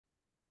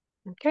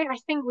Okay, I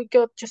think we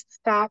could just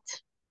start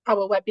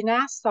our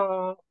webinar.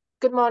 So,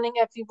 good morning,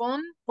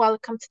 everyone.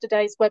 Welcome to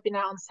today's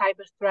webinar on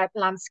cyber threat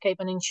landscape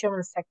and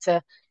insurance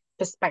sector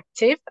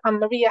perspective. I'm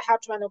Maria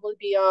Hadran. I will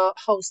be your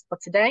host for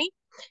today.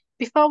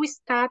 Before we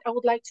start, I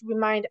would like to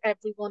remind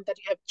everyone that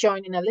you have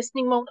joined in a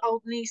listening mode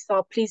only.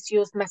 So please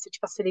use message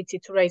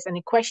facility to raise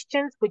any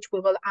questions, which we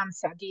will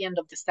answer at the end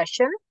of the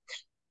session.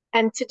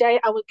 And today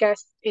our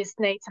guest is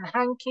Nathan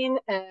Hankin,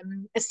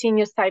 a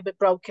senior cyber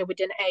broker with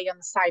an A on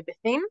the cyber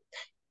theme.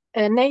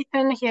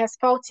 Nathan, he has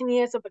 14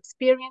 years of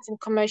experience in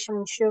commercial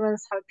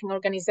insurance, helping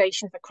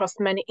organizations across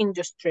many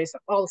industries of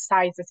all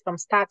sizes, from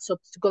startups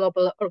to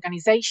global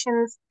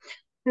organizations.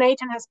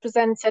 Nathan has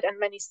presented at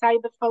many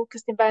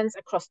cyber-focused events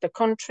across the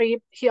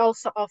country. He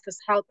also offers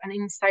help and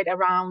insight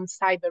around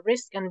cyber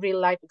risk and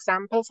real-life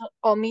examples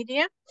or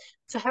media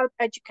to help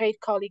educate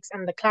colleagues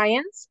and the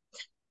clients.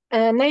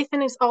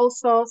 Nathan is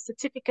also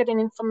certificate in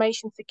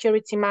information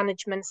security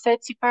management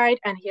certified,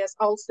 and he has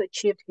also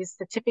achieved his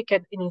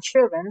certificate in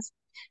insurance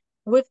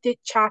with the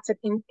Chartered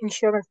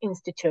Insurance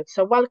Institute.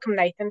 So welcome,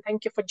 Nathan.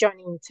 Thank you for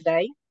joining me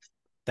today.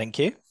 Thank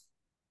you.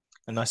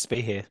 And nice to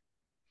be here.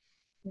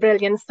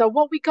 Brilliant. So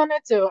what we're going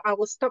to do, I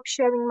will stop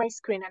sharing my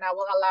screen and I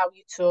will allow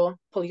you to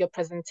pull your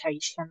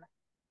presentation.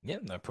 Yeah,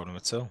 no problem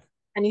at all.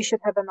 And you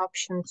should have an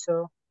option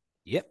to.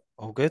 Yep,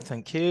 all good.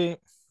 Thank you.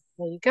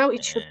 There you go.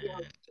 It should be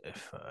on. And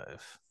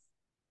F5.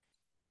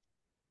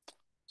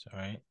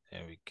 Sorry,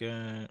 there we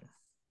go.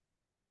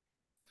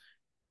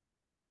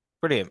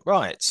 Brilliant.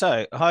 Right.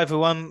 So, hi,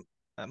 everyone.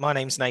 My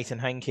name's Nathan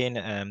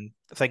Hankin.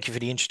 Thank you for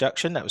the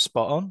introduction. That was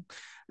spot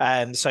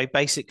on. So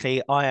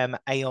basically, I am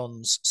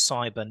Aon's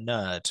cyber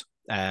nerd.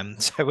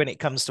 So when it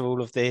comes to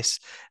all of this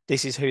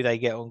is who they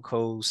get on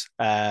calls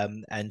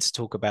and to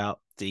talk about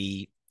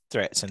the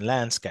threats and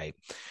landscape.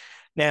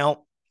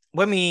 Now,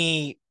 when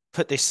we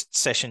put this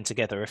session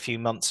together a few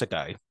months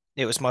ago,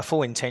 it was my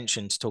full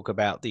intention to talk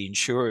about the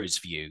insurer's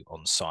view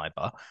on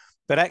cyber.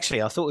 But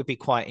actually, I thought it'd be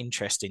quite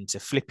interesting to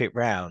flip it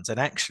round and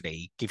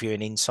actually give you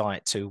an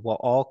insight to what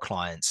our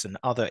clients and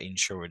other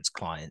insurance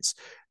clients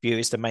view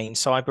as the main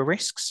cyber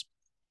risks.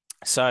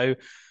 So,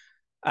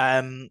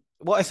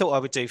 what I thought I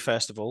would do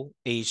first of all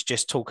is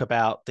just talk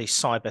about the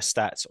cyber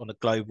stats on a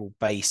global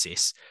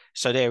basis.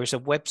 So there is a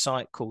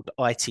website called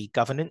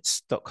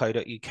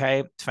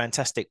itgovernance.co.uk.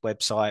 Fantastic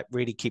website,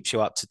 really keeps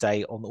you up to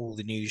date on all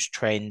the news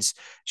trends,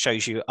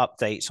 shows you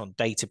updates on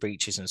data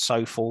breaches and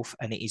so forth.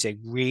 And it is a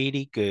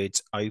really good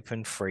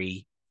open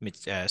free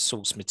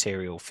source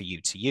material for you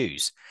to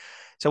use.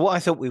 So what I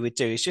thought we would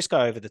do is just go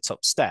over the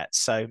top stats.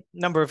 So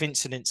number of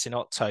incidents in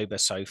October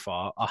so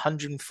far,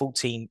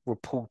 114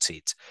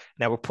 reported.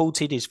 Now,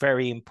 reported is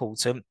very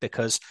important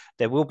because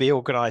there will be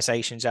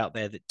organizations out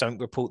there that don't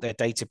report their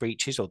data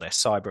breaches or their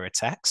cyber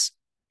attacks.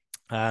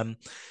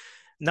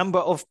 Number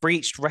of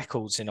breached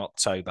records in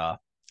October,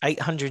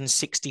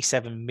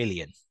 867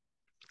 million.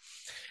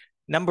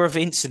 Number of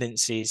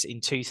incidences in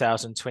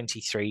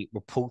 2023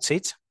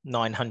 reported,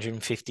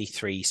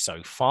 953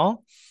 so far.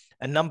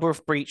 A number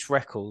of breach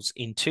records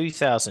in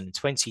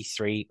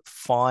 2023,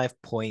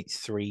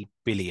 5.3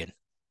 billion.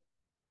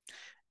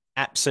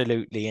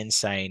 Absolutely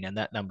insane. And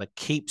that number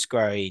keeps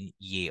growing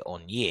year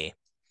on year.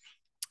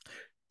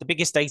 The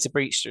biggest data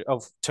breach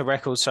to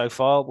records so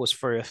far was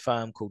for a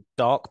firm called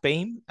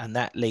Darkbeam, and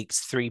that leaked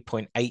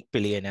 3.8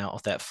 billion out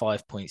of that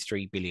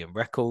 5.3 billion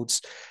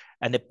records.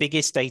 And the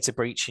biggest data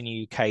breach in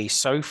the UK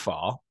so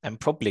far, and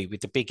probably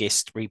with the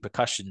biggest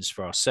repercussions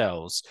for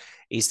ourselves,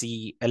 is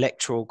the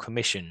Electoral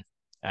Commission,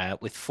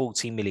 with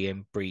 40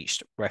 million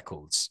breached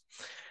records.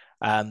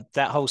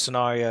 That whole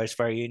scenario is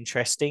very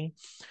interesting.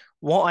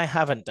 What I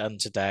haven't done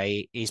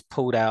today is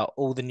pulled out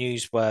all the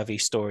newsworthy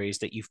stories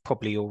that you've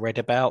probably all read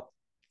about.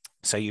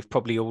 So you've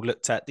probably all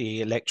looked at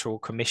the Electoral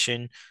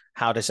Commission.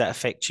 How does that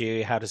affect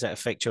you? How does that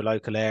affect your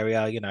local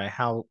area? You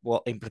know,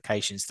 what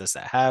implications does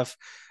that have?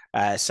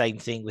 Same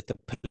thing with the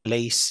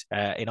police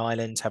in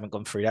Ireland, haven't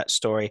gone through that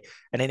story,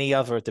 and any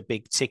other of the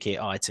big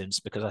ticket items,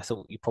 because I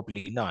thought you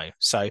probably know.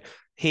 So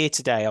here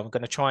today, I'm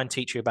going to try and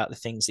teach you about the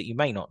things that you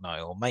may not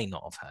know or may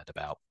not have heard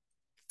about.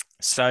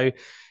 So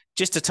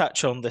just to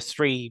touch on the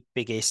three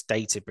biggest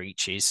data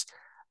breaches,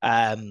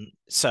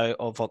 so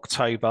of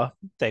October,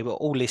 they were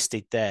all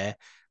listed there.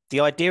 The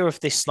idea of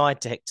this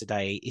slide deck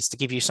today is to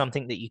give you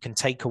something that you can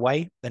take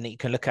away and that you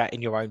can look at in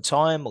your own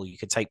time, or you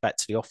can take back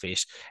to the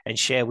office and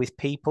share with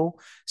people.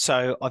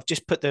 So I've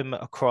just put them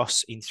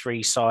across in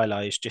three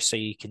silos just so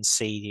you can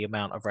see the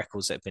amount of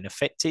records that have been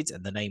affected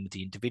and the name of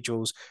the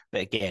individuals.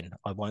 But again,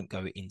 I won't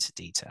go into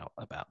detail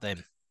about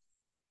them.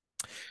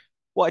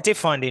 What I did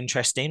find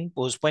interesting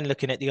was when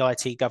looking at the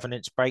IT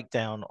governance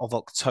breakdown of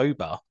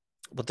October,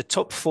 with the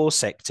top four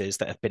sectors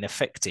that have been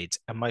affected,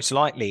 and most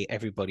likely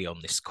everybody on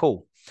this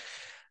call.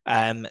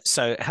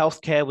 So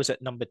healthcare was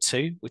at number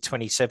 2 with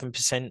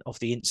 27% of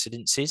the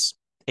incidences.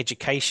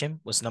 Education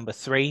was number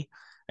 3,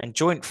 and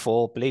joint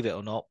 4, believe it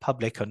or not,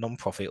 public and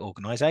non-profit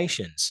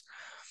organizations.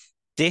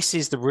 This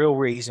is the real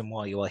reason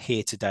why you are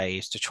here today,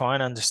 is to try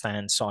and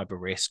understand cyber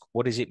risk.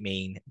 What does it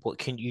mean? What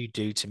can you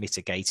do to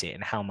mitigate it?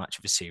 And how much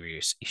of a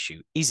serious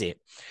issue is it?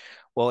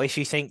 Well, if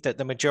you think that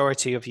the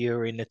majority of you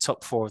are in the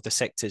top 4 of the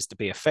sectors to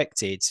be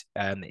affected,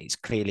 it's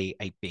clearly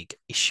a big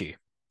issue.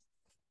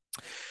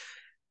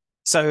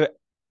 So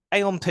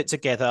Aon put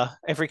together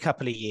every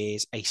couple of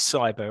years a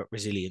cyber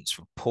resilience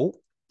report.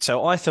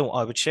 So I thought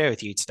I would share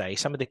with you today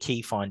some of the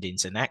key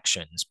findings and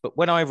actions. But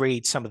when I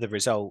read some of the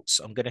results,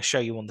 I'm going to show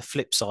you on the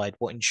flip side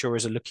what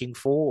insurers are looking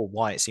for or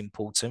why it's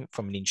important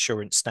from an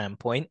insurance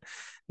standpoint.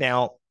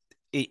 Now,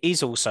 it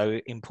is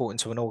also important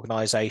to an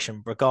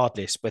organization,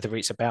 regardless whether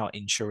it's about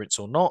insurance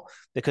or not,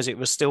 because it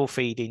will still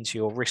feed into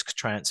your risk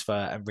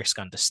transfer and risk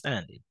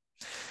understanding.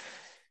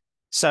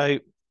 So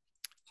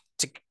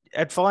to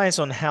advise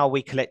on how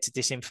we collected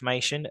this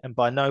information, and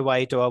by no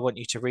way do I want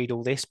you to read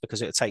all this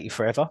because it'll take you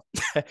forever.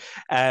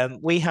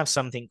 We have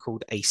something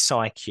called a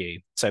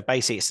PsyQ. So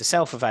basically, it's a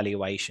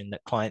self-evaluation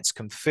that clients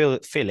can fill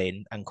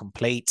in and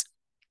complete,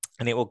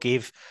 and it will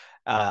give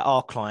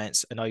our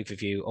clients an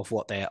overview of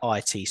what their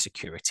IT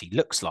security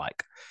looks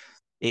like.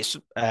 It's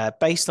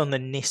based on the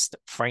NIST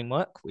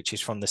framework, which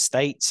is from the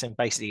States, and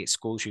basically it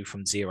scores you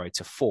from 0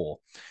 to 4.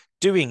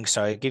 Doing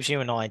so gives you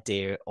an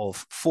idea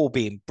of 4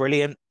 being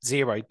brilliant,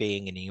 0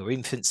 being in your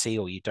infancy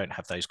or you don't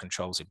have those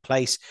controls in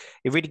place.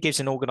 It really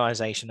gives an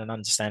organization an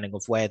understanding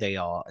of where they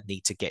are and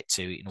need to get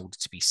to in order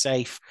to be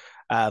safe,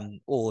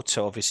 or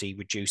to obviously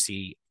reduce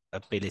the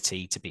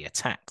ability to be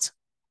attacked.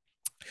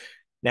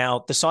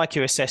 Now, the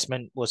PsyQ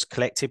assessment was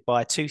collected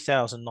by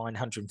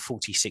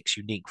 2,946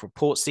 unique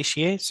reports this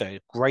year, so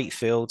great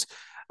field,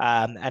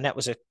 and that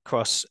was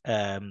across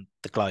the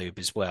globe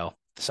as well.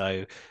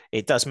 So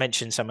it does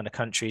mention some of the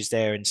countries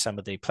there and some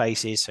of the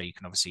places. So you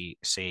can obviously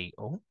see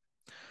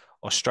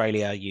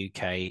Australia,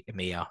 UK,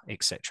 EMEA,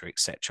 etc.,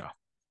 etc.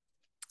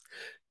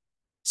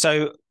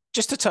 So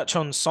just to touch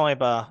on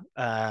cyber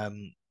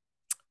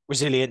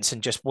resilience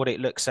and just what it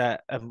looks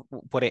at and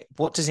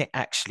what does it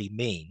actually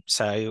mean.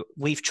 So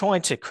we've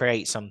tried to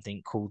create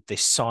something called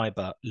this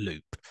cyber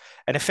loop,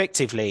 and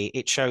effectively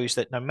it shows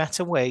that no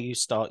matter where you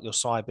start your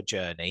cyber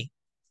journey,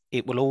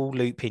 it will all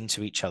loop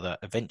into each other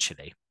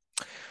eventually.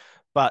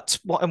 But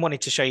what I wanted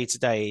to show you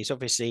today is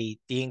obviously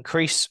the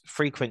increased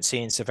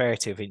frequency and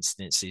severity of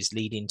incidences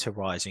leading to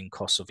rising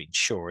costs of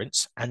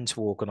insurance and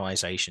to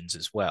organizations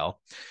as well.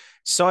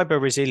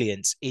 Cyber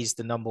resilience is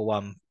the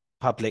 #1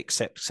 public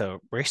sector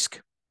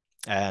risk.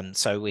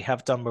 So we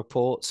have done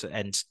reports,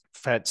 and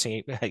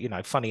fancy,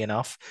 funny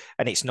enough,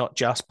 and it's not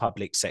just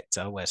public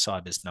sector where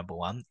cyber's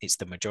 #1, it's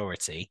the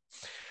majority.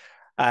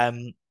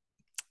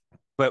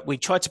 But we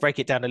tried to break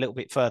it down a little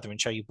bit further and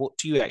show you what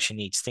do you actually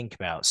need to think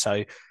about.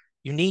 So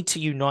you need to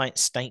unite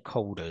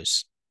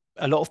stakeholders.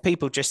 A lot of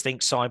people just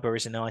think cyber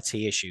is an IT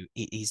issue.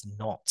 It is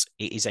not.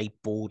 It is a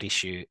board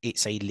issue.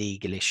 It's a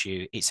legal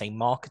issue. It's a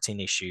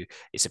marketing issue.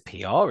 It's a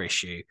PR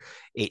issue.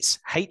 It's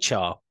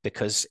HR,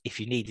 because if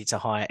you needed to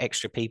hire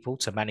extra people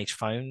to manage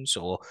phones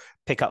or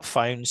pick up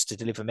phones to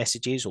deliver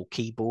messages or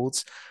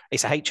keyboards,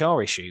 it's a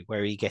HR issue. Where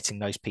are you getting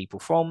those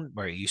people from?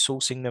 Where are you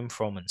sourcing them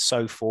from? And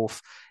so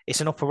forth. It's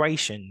an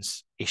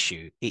operations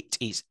issue. It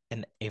is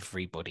an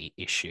everybody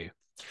issue.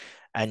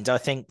 And I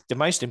think the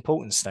most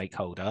important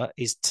stakeholder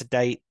is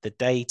the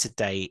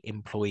day-to-day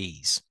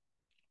employees.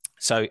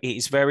 So it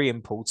is very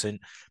important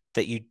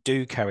that you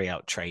do carry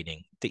out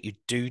training, that you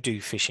do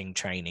phishing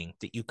training,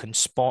 that you can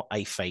spot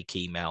a fake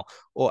email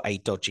or a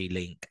dodgy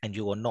link, and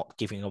you are not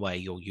giving away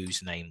your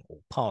username or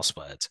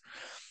password.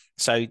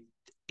 So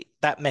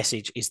that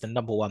message is the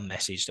 #1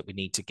 message that we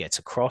need to get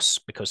across,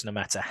 because no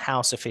matter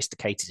how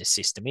sophisticated a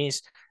system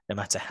is, no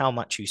matter how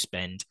much you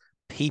spend,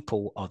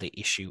 people are the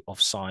issue of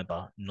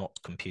cyber,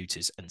 not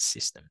computers and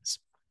systems.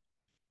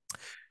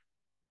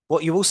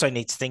 What you also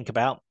need to think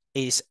about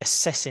is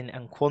assessing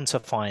and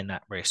quantifying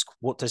that risk.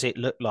 What does it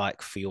look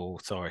like for your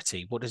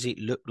authority? What does it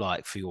look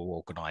like for your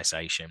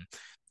organization?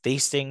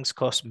 These things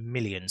cost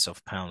millions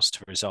of pounds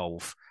to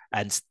resolve,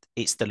 and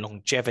it's the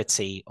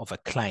longevity of a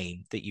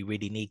claim that you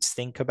really need to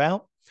think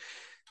about.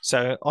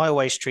 So I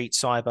always treat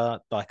cyber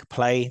like a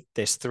play.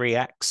 There's 3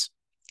 acts.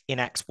 In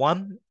Act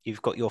 1,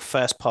 you've got your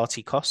first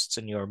party costs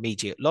and your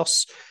immediate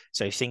loss.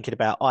 So thinking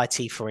about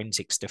IT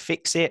forensics to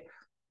fix it,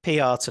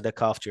 PR to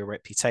look after your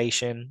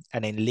reputation,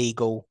 and then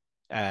legal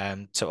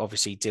to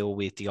obviously deal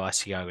with the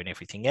ICO and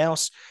everything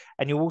else.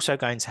 And you're also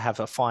going to have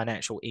a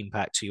financial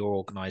impact to your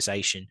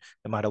organization,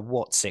 no matter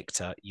what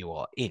sector you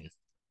are in.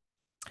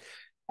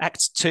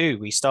 Act 2,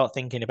 we start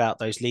thinking about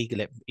those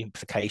legal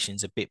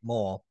implications a bit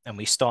more, and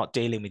we start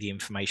dealing with the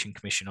Information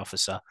Commission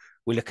Officer.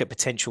 We look at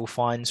potential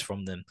fines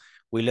from them.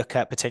 We look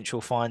at potential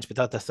fines with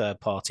other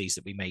third parties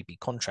that we may be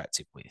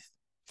contracted with.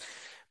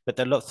 But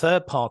the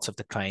third part of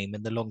the claim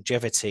and the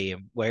longevity,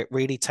 and where it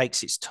really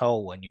takes its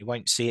toll, and you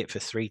won't see it for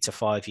 3 to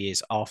 5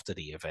 years after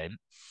the event,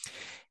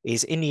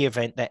 is in the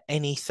event that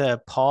any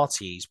third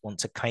parties want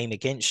to claim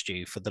against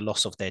you for the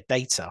loss of their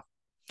data.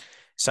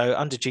 So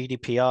under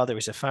GDPR, there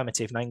is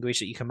affirmative language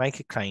that you can make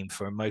a claim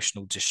for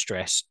emotional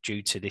distress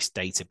due to this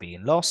data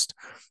being lost.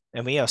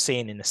 And we are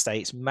seeing in the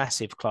States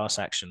massive class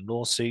action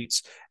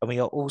lawsuits. And we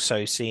are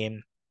also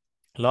seeing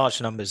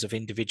large numbers of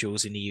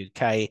individuals in the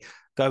UK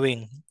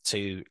going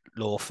to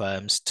law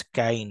firms to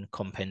gain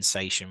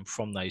compensation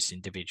from those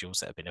individuals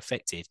that have been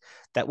affected.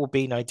 That will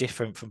be no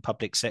different from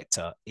public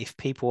sector. If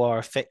people are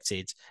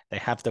affected, they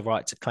have the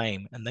right to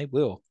claim, and they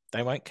will.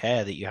 They won't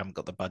care that you haven't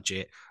got the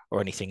budget or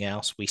anything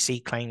else. We see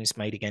claims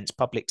made against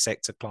public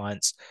sector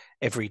clients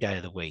every day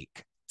of the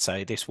week.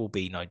 So this will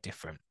be no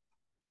different.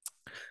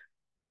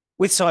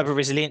 With cyber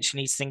resilience, you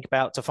need to think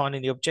about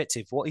defining the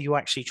objective. What are you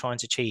actually trying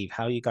to achieve?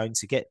 How are you going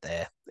to get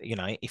there? You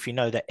know, if you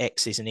know that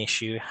X is an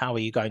issue, how are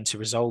you going to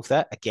resolve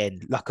that?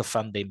 Again, lack of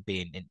funding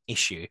being an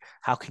issue,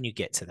 how can you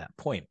get to that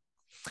point?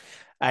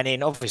 And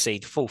then obviously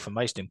the fourth and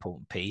most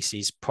important piece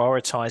is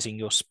prioritizing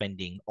your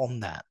spending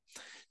on that.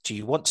 Do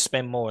you want to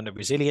spend more on the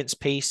resilience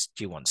piece?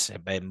 Do you want to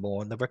spend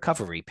more on the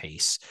recovery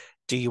piece?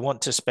 Do you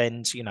want to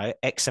spend, you know,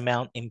 X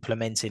amount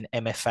implementing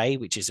MFA,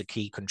 which is a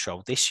key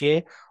control this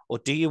year? Or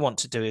do you want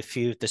to do a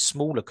few of the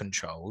smaller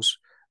controls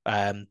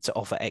to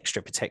offer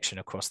extra protection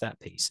across that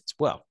piece as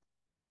well?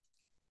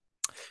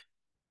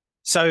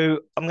 So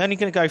I'm only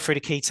going to go through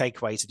the key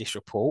takeaways of this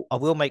report. I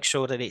will make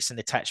sure that it's an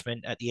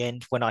attachment at the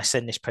end when I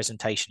send this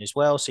presentation as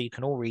well, so you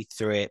can all read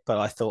through it, but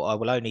I thought I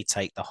will only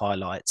take the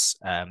highlights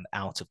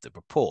out of the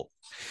report.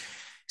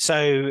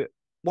 So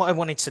what I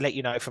wanted to let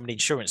you know from an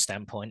insurance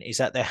standpoint is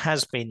that there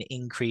has been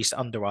increased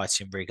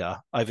underwriting rigor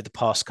over the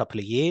past couple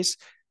of years.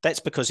 That's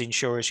because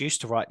insurers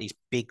used to write these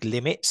big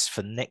limits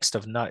for next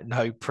of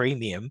no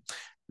premium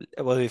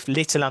with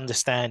little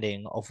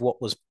understanding of what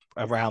was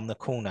around the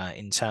corner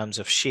in terms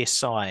of sheer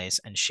size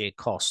and sheer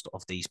cost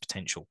of these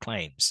potential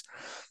claims.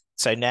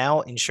 So now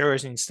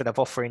insurers, instead of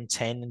offering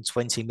 10 and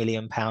 20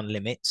 million pound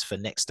limits for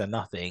next to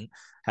nothing,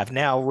 have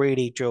now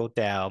really drilled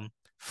down.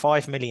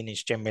 5 million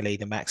is generally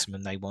the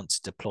maximum they want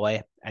to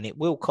deploy, and it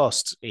will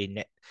cost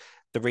in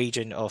the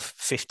region of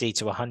 50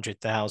 to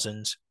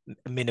 100,000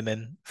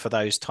 minimum for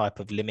those type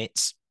of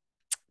limits.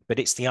 But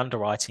it's the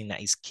underwriting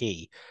that is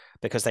key,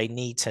 because they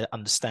need to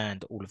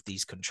understand all of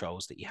these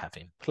controls that you have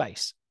in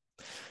place.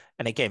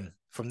 And again,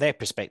 from their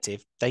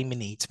perspective, they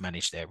need to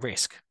manage their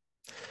risk.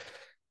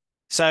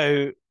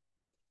 So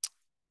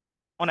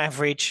on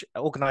average,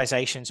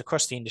 organizations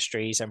across the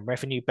industries and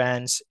revenue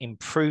bands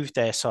improve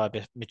their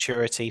cyber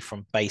maturity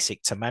from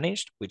basic to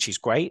managed, which is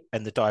great,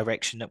 and the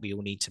direction that we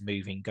all need to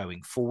move in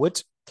going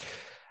forward.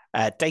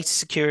 Data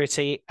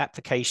security,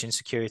 application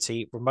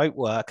security, remote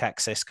work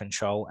access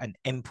control, and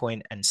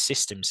endpoint and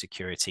system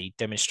security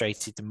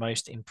demonstrated the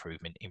most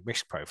improvement in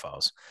risk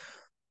profiles.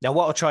 Now,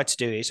 what I'll try to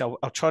do is I'll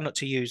try not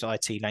to use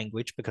IT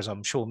language, because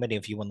I'm sure many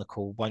of you on the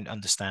call won't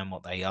understand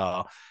what they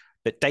are.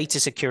 But data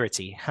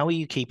security, how are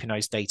you keeping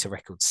those data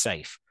records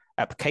safe?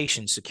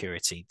 Application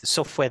security, the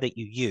software that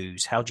you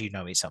use, how do you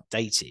know it's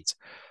updated?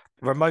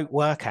 Remote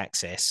work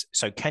access,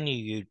 so can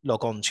you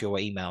log on to your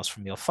emails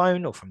from your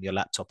phone or from your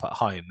laptop at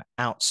home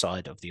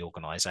outside of the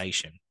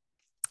organization?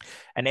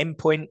 An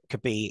endpoint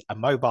could be a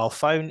mobile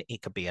phone,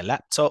 it could be a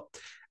laptop,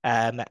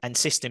 and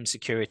system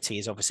security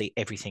is obviously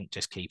everything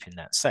just keeping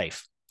that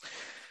safe.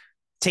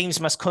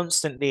 Teams must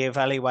constantly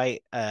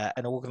evaluate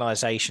an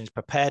organization's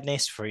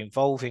preparedness for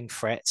evolving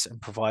threats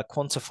and provide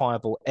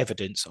quantifiable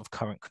evidence of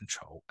current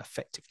control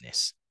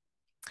effectiveness.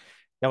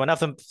 Now,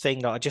 another thing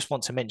that I just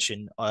want to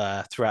mention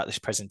throughout this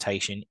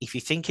presentation, if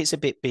you think it's a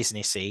bit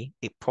businessy,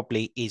 it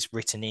probably is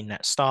written in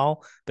that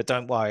style, but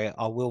don't worry,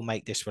 I will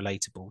make this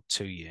relatable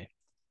to you.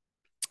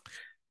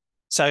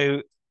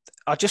 So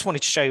I just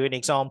wanted to show you an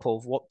example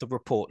of what the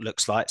report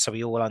looks like, so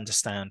we all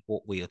understand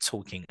what we are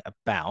talking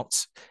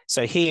about.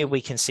 So here we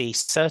can see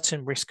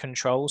certain risk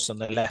controls on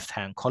the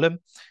left-hand column.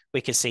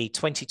 We can see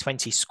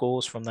 2020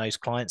 scores from those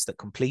clients that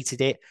completed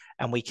it,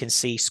 and we can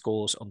see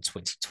scores on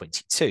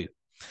 2022.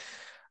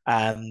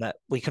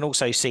 We can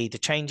also see the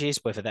changes,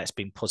 whether that's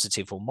been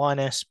positive or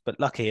minus, but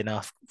lucky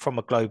enough, from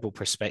a global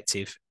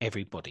perspective,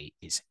 everybody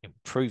is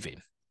improving.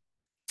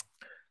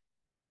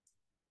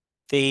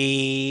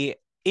 The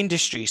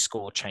industry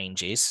score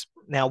changes.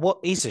 Now, what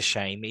is a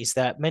shame is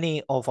that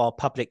many of our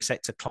public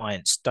sector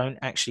clients don't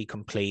actually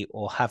complete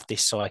or have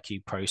this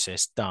PsyQ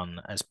process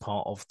done as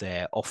part of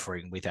their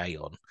offering with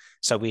Aon.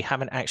 So we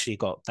haven't actually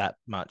got that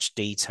much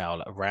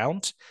detail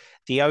around.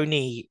 The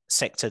only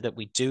sector that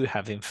we do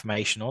have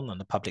information on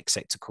the public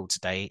sector call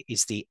today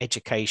is the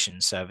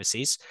education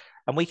services.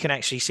 And we can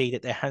actually see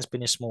that there has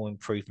been a small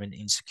improvement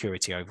in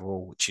security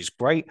overall, which is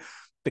great,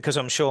 because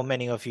I'm sure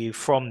many of you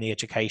from the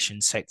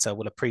education sector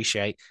will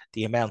appreciate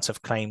the amount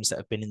of claims that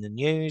have been in the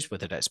news,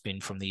 whether that's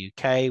been from the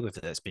UK, whether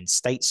that's been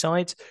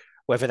stateside,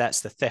 whether that's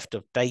the theft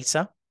of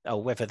data,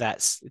 or whether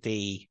that's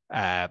the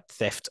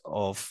theft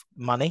of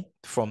money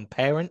from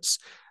parents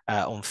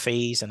on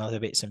fees and other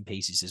bits and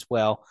pieces as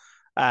well.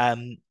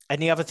 And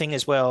the other thing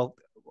as well,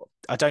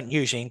 I don't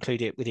usually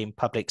include it within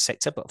public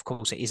sector, but of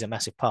course it is a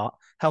massive part,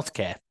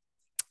 healthcare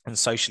and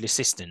social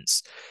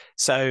assistance.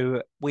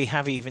 So we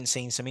have even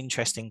seen some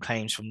interesting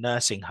claims from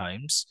nursing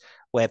homes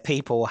where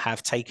people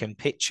have taken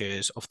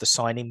pictures of the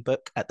sign-in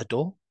book at the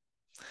door.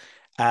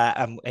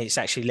 And it's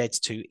actually led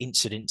to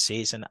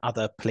incidences and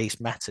other police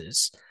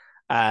matters.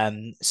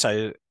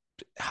 So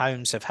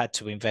homes have had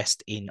to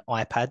invest in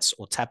iPads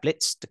or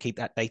tablets to keep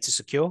that data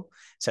secure.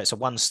 So it's a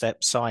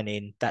one-step sign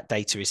in, that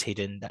data is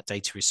hidden, that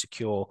data is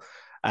secure.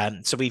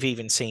 So we've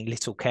even seen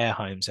little care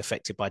homes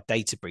affected by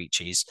data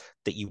breaches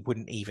that you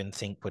wouldn't even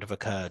think would have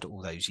occurred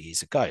all those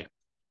years ago.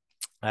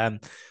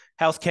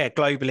 Healthcare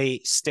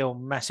globally still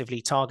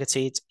massively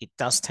targeted. It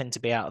does tend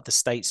to be out of the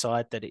state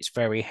side that it's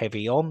very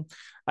heavy on.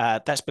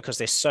 That's because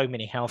there's so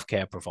many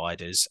healthcare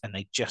providers and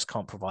they just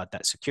can't provide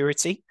that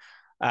security.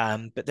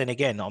 But then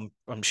again,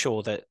 I'm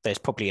sure that there's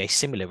probably a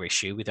similar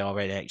issue with our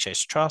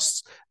NHS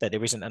trusts, that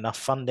there isn't enough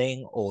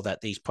funding, or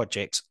that these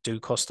projects do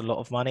cost a lot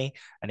of money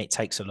and it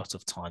takes a lot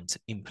of time to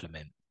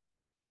implement.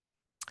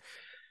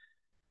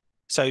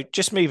 So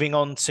just moving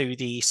on to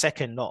the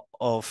second lot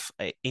of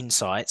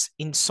insights,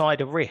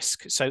 insider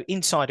risk. So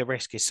insider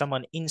risk is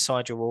someone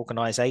inside your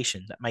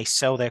organization that may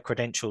sell their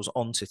credentials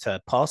onto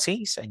third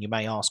parties. And you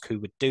may ask who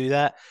would do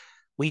that.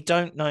 We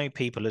don't know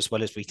people as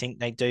well as we think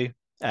they do.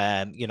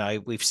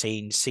 We've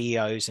seen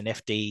CEOs and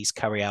FDs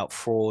carry out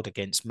fraud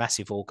against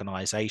massive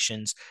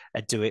organizations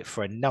and do it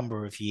for a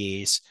number of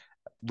years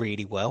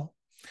really well.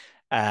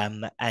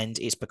 And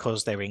it's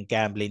because they're in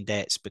gambling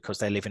debts, because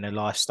they're living a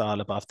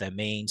lifestyle above their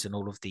means and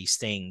all of these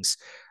things.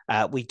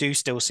 We do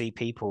still see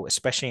people,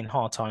 especially in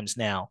hard times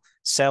now,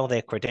 sell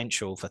their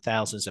credential for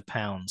thousands of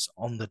pounds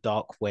on the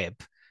dark web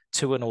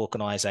to an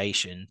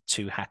organization,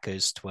 to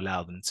hackers, to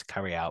allow them to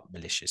carry out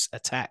malicious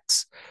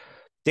attacks.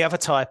 The other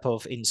type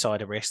of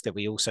insider risk that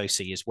we also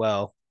see as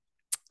well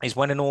is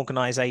when an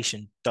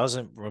organization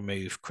doesn't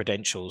remove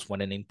credentials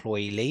when an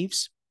employee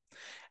leaves.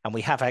 And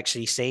we have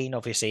actually seen,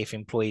 obviously, if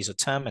employees are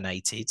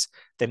terminated,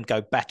 them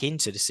go back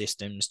into the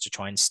systems to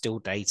try and steal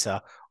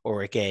data,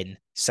 or again,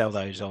 sell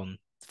those on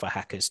for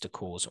hackers to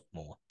cause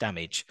more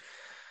damage.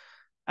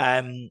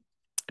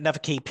 Another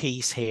key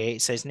piece here,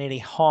 it says nearly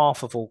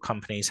half of all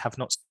companies have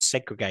not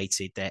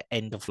segregated their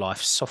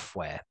end-of-life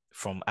software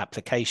from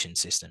application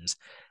systems.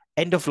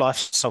 End-of-life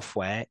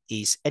software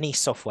is any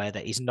software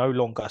that is no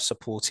longer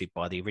supported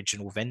by the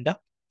original vendor.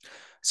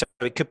 So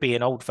it could be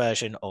an old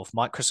version of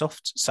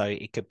Microsoft. So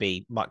it could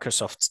be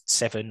Microsoft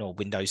 7 or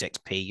Windows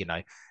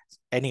XP,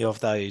 any of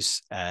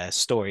those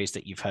stories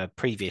that you've heard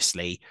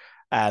previously.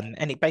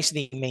 And it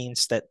basically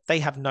means that they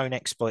have known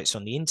exploits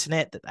on the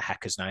internet that the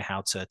hackers know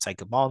how to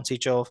take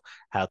advantage of,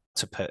 how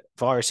to put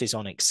viruses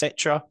on,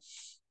 etc.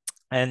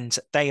 And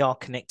they are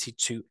connected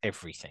to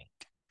everything.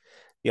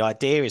 The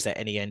idea is that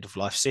any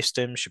end-of-life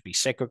system should be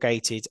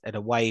segregated and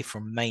away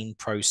from main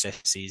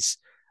processes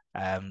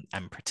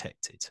and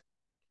protected.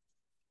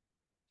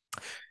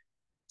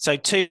 So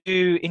 2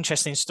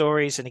 interesting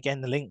stories, and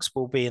again, the links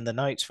will be in the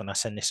notes when I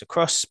send this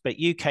across, but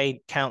UK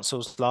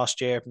councils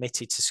last year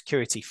admitted to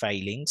security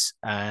failings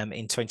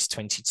in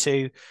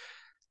 2022.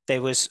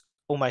 There was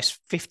almost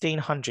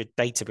 1,500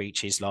 data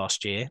breaches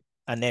last year,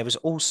 and there was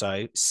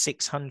also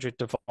 600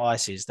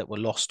 devices that were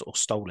lost or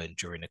stolen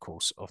during the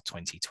course of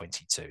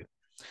 2022.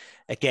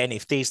 Again,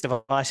 if these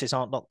devices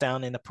aren't locked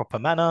down in the proper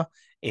manner,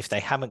 if they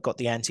haven't got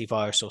the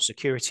antivirus or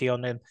security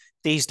on them,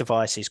 these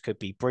devices could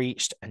be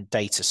breached and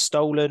data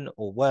stolen,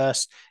 or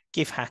worse,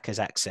 give hackers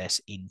access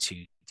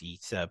into the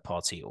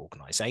third-party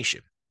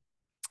organization.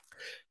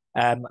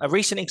 A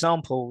recent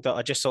example that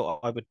I just thought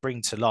I would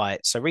bring to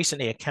light. So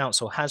recently, a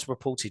council has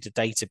reported a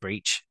data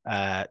breach,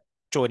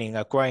 joining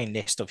a growing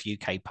list of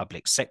UK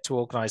public sector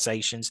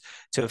organisations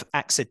to have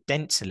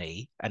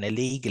accidentally and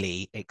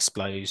illegally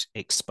exposed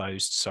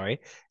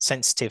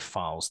sensitive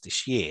files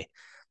this year.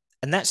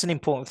 And that's an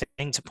important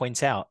thing to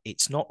point out.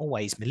 It's not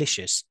always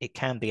malicious. It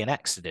can be an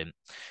accident.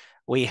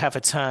 We have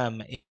a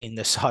term in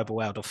the cyber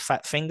world of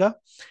fat finger,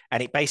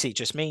 and it basically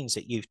just means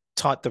that you've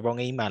typed the wrong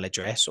email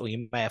address, or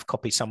you may have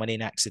copied someone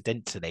in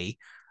accidentally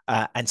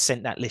and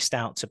sent that list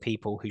out to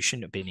people who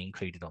shouldn't have been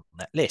included on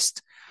that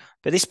list.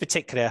 But this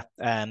particular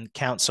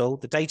council,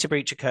 the data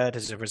breach occurred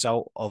as a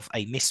result of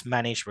a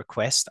mismanaged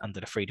request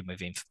under the Freedom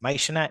of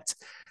Information Act.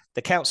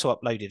 The council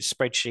uploaded a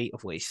spreadsheet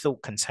of what it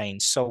thought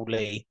contained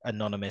solely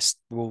anonymous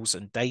rules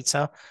and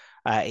data.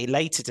 It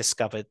later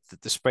discovered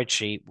that the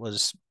spreadsheet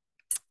was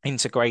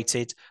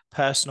integrated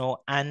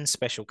personal and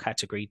special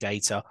category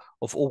data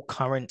of all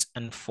current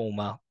and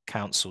former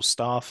council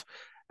staff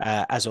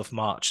as of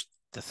March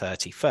the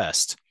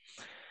 31st.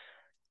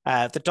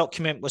 The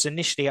document was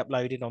initially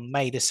uploaded on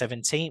May the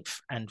 17th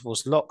and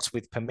was locked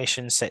with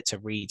permission set to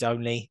read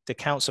only. The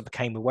council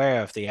became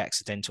aware of the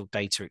accidental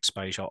data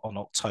exposure on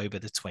October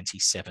the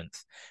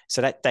 27th.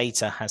 So that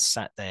data has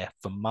sat there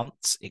for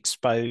months,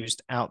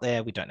 exposed out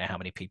there. We don't know how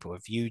many people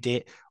have viewed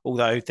it,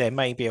 although there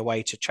may be a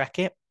way to track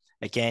it.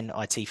 Again,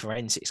 IT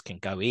forensics can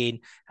go in,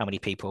 how many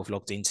people have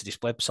logged into this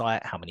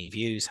website, how many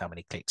views, how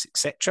many clicks,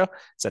 etc.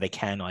 So they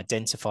can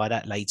identify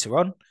that later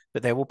on,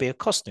 but there will be a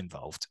cost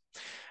involved.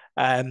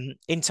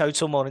 In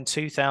total, more than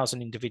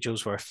 2,000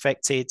 individuals were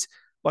affected,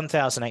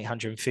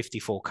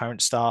 1,854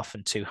 current staff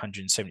and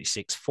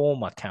 276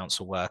 former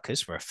council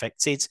workers were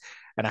affected,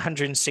 and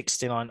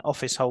 169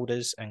 office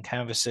holders and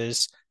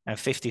canvassers and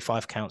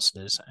 55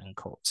 councillors and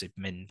cooperative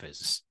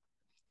members.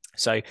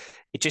 So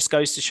it just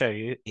goes to show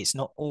you it's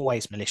not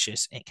always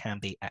malicious, it can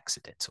be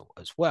accidental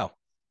as well.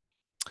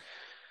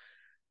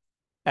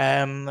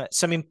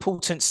 Some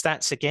important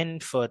stats again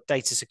for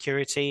data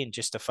security, and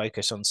just to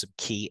focus on some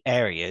key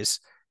areas.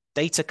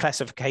 Data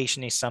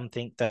classification is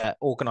something that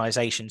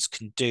organizations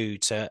can do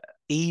to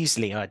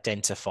easily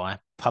identify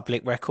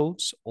public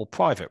records or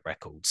private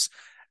records.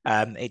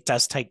 It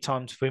does take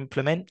time to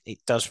implement. It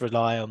does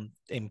rely on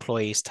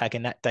employees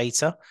tagging that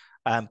data,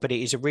 but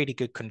it is a really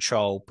good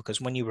control,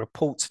 because when you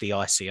report to the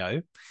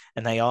ICO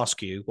and they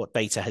ask you what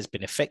data has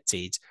been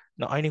affected,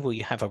 not only will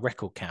you have a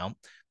record count,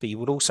 but you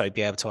would also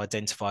be able to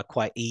identify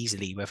quite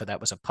easily whether that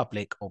was a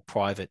public or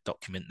private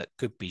document that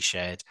could be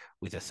shared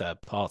with a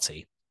third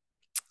party.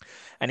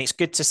 And it's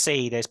good to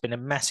see there's been a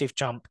massive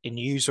jump in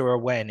user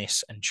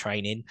awareness and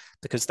training,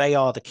 because they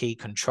are the key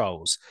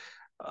controls.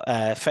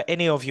 For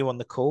any of you on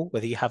the call,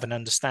 whether you have an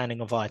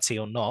understanding of IT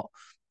or not,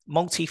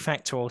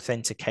 multi-factor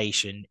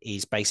authentication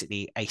is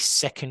basically a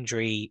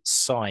secondary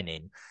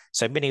sign-in.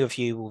 So many of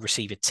you will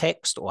receive a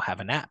text or have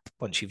an app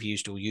once you've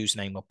used your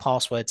username or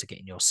password to get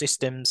in your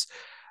systems.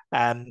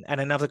 And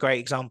another great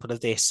example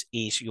of this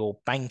is your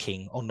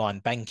banking, online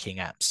banking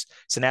apps.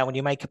 So now when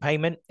you make a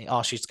payment, it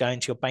asks you to go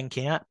into your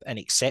banking app and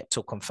accept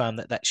or confirm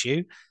that that's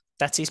you.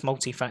 That is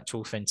multi-factor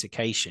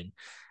authentication.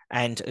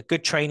 And a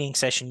good training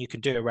session you can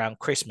do around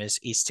Christmas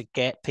is to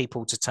get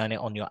people to turn it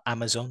on your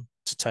Amazon,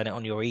 to turn it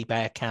on your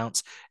eBay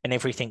accounts and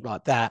everything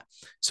like that.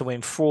 So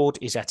when fraud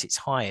is at its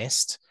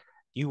highest,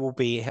 you will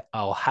be,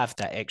 I'll have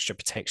that extra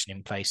protection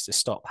in place to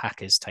stop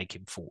hackers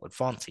taking full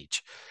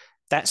advantage.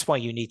 That's why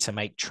you need to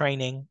make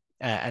training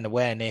and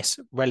awareness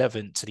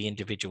relevant to the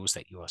individuals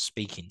that you are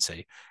speaking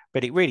to.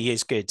 But it really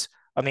is good.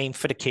 I mean,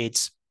 for the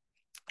kids,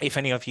 if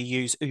any of you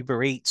use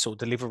Uber Eats or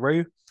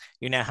Deliveroo,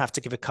 you now have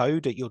to give a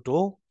code at your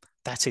door.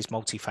 That is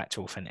multi-factor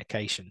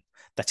authentication.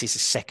 That is a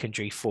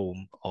secondary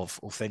form of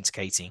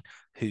authenticating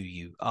who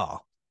you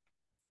are.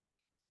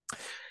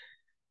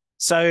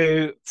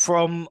 So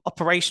from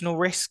operational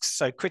risks,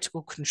 so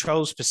critical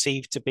controls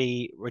perceived to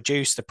be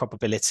reduce the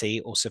probability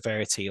or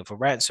severity of a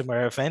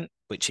ransomware event,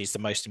 which is the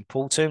most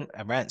important.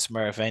 A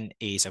ransomware event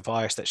is a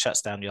virus that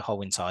shuts down your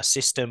whole entire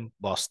system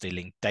while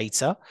stealing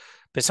data.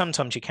 But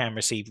sometimes you can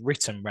receive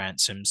written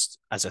ransoms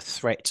as a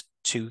threat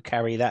to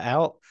carry that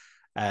out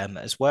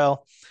as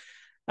well.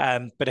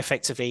 But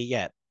effectively,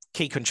 yeah,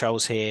 key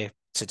controls here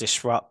to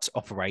disrupt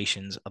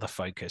operations are the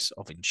focus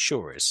of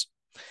insurers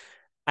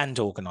and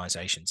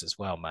organizations as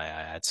well, may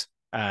I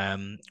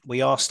add.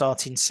 We are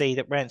starting to see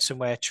that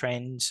ransomware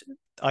trends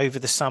over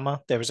the summer.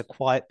 There is a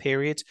quiet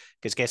period,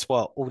 because guess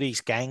what? All these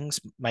gangs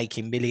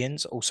making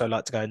millions also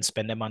like to go and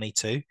spend their money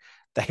too.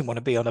 They want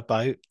to be on a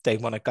boat. They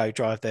want to go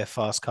drive their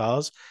fast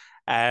cars.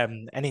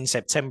 And in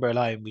September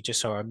alone, we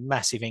just saw a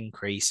massive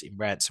increase in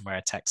ransomware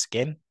attacks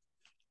again.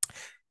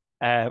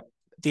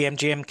 The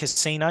MGM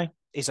casino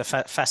is a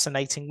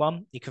fascinating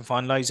one. You can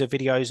find loads of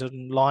videos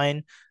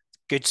online,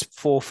 good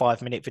 4 or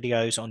 5 minute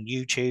videos on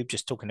YouTube,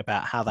 just talking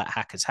about how that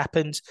hack has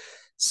happened.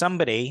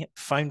 Somebody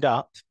phoned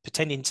up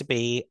pretending to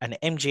be an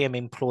MGM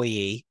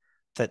employee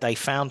that they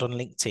found on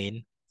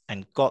LinkedIn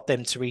and got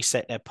them to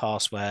reset their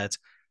password,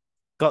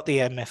 got the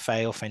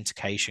MFA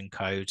authentication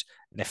code,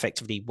 and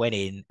effectively went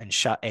in and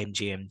shut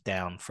MGM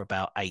down for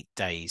about 8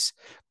 days.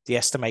 The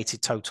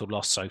estimated total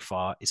loss so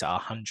far is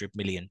at $100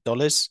 million.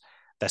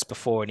 That's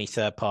before any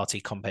third-party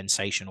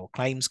compensation or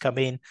claims come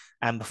in,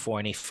 and before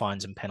any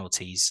fines and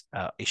penalties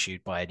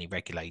issued by any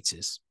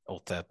regulators or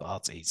third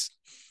parties.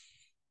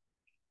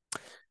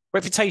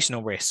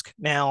 Reputational risk.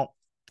 Now,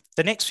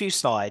 the next few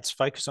slides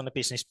focus on the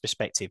business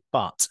perspective,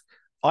 but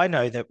I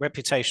know that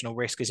reputational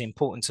risk is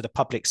important to the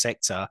public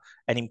sector,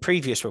 and in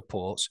previous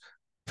reports,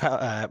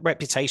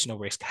 reputational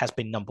risk has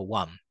been number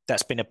one.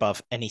 That's been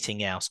above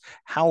anything else.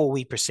 How are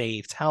we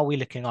perceived? How are we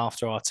looking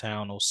after our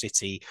town or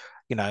city,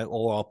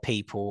 or our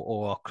people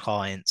or our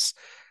clients?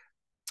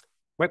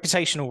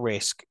 Reputational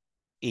risk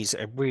is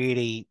a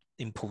really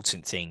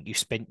important thing. You've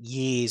spent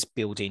years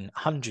building,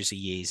 hundreds of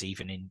years,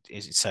 even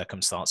in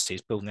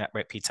circumstances, building that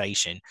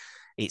reputation.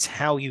 It's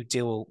how you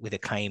deal with a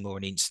claim or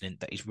an incident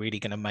that is really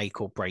going to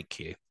make or break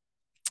you.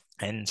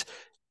 And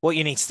what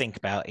you need to think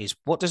about is,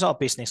 what does our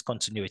business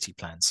continuity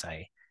plan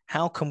say?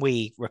 How can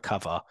we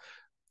recover?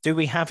 Do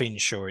we have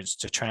insurance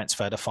to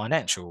transfer the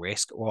financial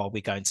risk, or are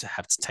we going to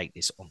have to take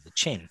this on the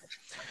chin?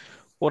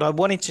 What I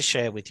wanted to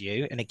share with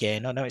you, and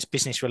again, I know it's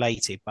business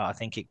related, but I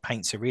think it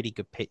paints a really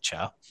good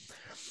picture.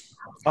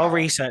 Our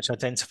research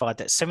identified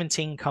that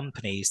 17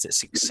 companies that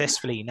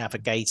successfully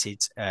navigated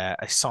a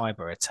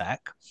cyber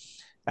attack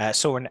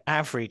saw an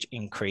average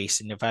increase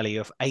in the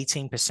value of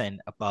 18%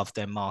 above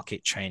their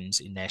market trends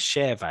in their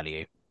share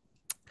value.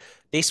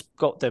 This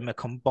got them a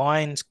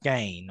combined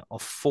gain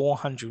of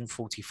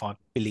 $445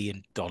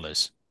 billion,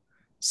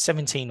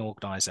 17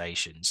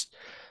 organizations.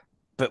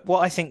 But what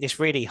I think this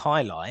really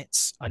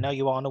highlights, I know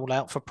you aren't all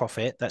out for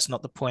profit, that's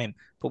not the point,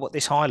 but what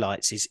this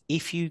highlights is,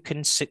 if you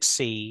can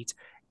succeed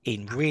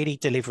in really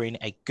delivering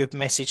a good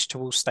message to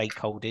all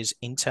stakeholders,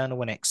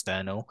 internal and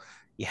external,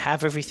 you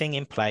have everything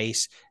in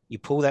place, you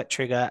pull that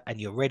trigger and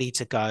you're ready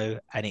to go,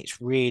 and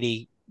it's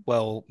really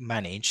well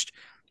managed,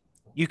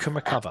 you can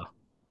recover.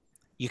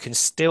 You can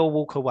still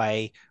walk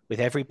away with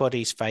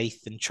everybody's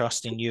faith and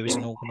trust in you as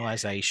an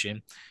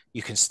organization.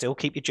 You can still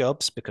keep your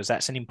jobs because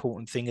that's an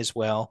important thing as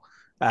well.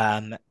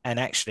 And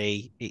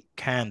actually, it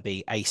can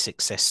be a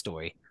success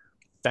story.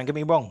 Don't get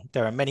me wrong,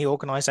 there are many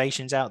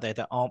organizations out there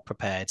that aren't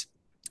prepared.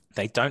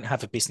 They don't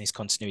have a business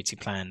continuity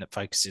plan that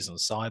focuses on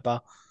cyber.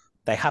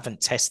 They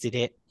haven't tested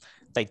it.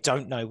 They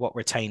don't know what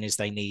retainers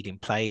they need in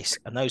place.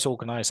 And those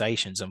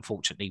organizations,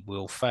 unfortunately,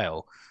 will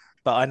fail.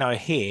 But I know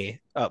here,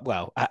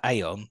 well, at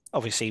Aon,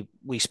 obviously,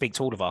 we speak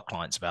to all of our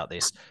clients about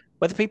this.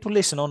 Whether people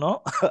listen or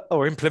not,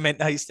 or implement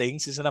those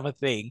things is another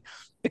thing.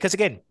 Because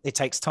again, it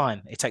takes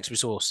time, it takes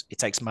resource, it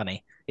takes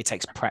money, it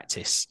takes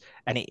practice.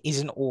 And it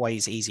isn't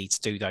always easy to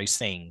do those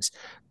things.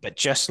 But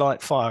just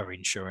like fire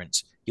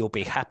insurance, you'll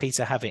be happy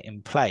to have it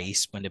in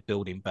place when the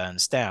building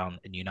burns down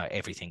and you know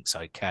everything's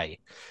okay.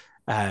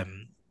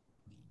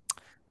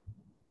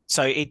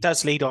 So it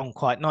does lead on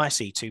quite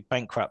nicely to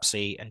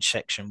bankruptcy and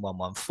Section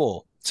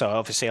 114. So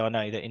obviously, I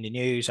know that in the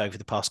news over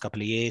the past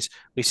couple of years,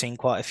 we've seen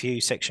quite a few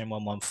Section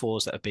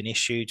 114s that have been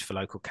issued for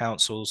local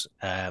councils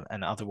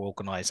and other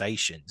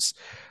organisations.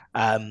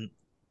 The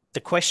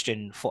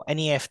question for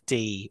any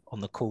FD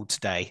on the call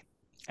today,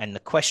 and the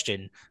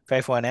question for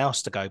everyone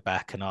else to go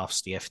back and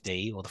ask the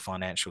FD or the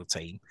financial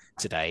team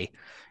today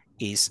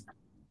is,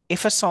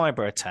 if a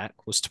cyber attack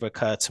was to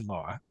occur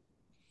tomorrow,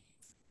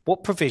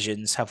 what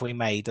provisions have we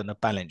made on a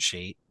balance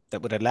sheet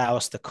that would allow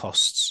us the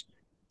costs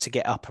to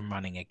get up and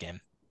running again?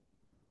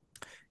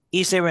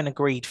 Is there an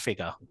agreed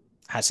figure?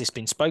 Has this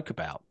been spoke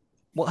about?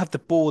 What have the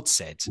board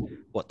said?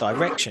 What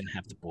direction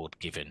have the board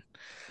given?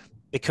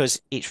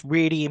 Because it's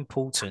really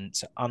important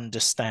to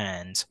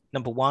understand,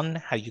 number one,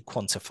 how you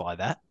quantify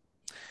that.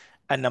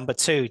 And number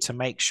two, to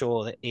make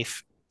sure that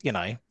if, you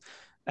know,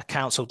 a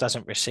council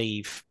doesn't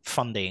receive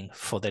funding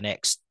for the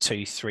next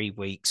 2-3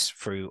 weeks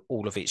through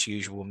all of its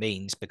usual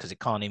means because it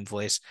can't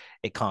invoice,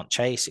 it can't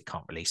chase, it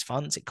can't release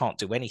funds, it can't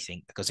do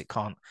anything because it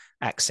can't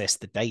access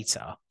the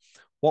data.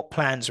 What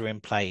plans are in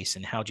place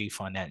and how do you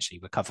financially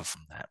recover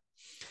from that?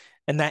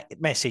 And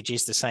that message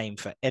is the same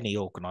for any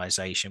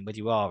organization, whether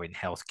you are in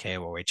healthcare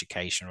or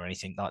education or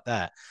anything like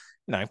that.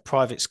 You know,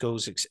 private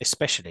schools,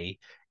 especially,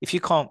 if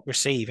you can't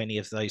receive any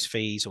of those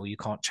fees or you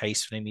can't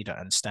chase for them, you don't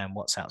understand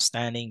what's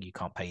outstanding, you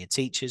can't pay your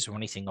teachers or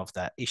anything of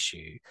that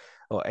issue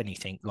or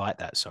anything like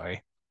that,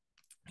 sorry.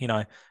 You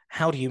know,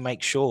 how do you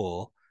make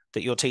sure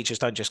that your teachers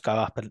don't just go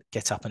up and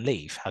get up and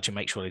leave? How do you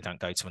make sure they don't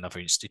go to another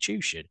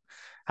institution?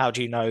 How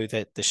do you know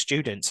that the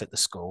students at the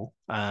school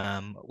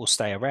will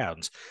stay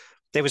around?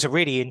 There was a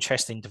really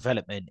interesting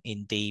development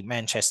in the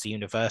Manchester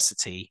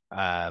University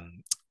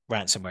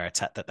ransomware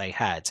attack that they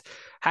had.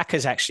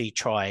 Hackers actually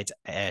tried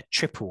a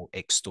triple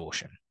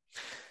extortion.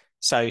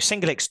 So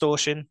single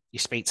extortion, you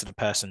speak to the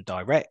person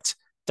direct.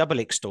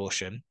 Double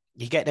extortion,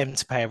 you get them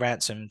to pay a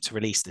ransom to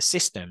release the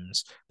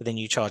systems, but then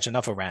you charge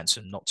another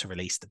ransom not to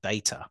release the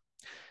data.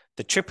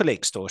 The triple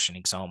extortion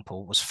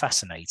example was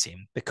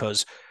fascinating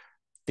because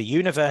the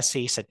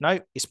university said,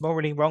 no, it's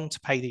morally wrong to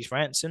pay these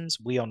ransoms.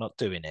 We are not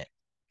doing it.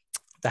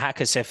 The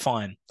hackers said,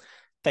 fine.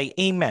 They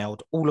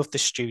emailed all of the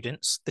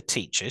students, the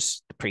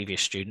teachers, the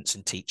previous students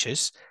and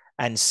teachers,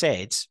 and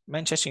said,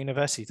 Manchester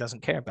University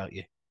doesn't care about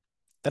you.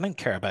 They don't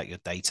care about your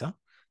data.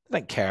 They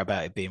don't care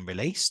about it being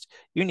released.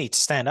 You need to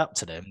stand up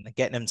to them and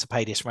get them to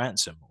pay this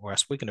ransom, or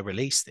else we're going to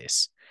release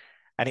this.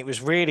 And it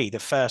was really the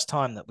first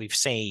time that we've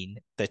seen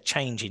the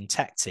change in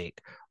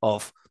tactic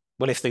of,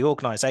 well, if the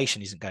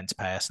organization isn't going to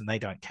pay us and they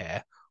don't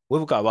care,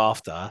 we'll go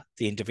after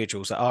the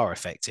individuals that are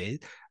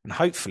affected, and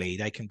hopefully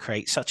they can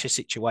create such a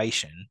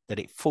situation that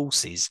it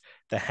forces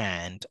the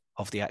hand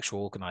of the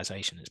actual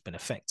organization that's been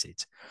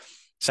affected.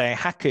 So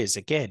hackers,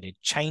 again, they're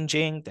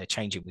changing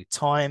with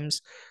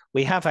times.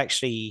 We have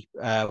actually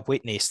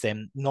witnessed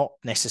them not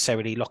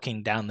necessarily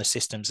locking down the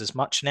systems as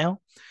much now,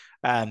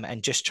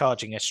 and just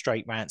charging a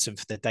straight ransom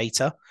for the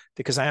data,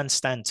 because I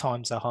understand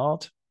times are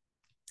hard.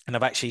 And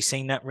I've actually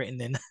seen that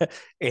written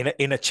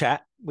in a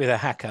chat with a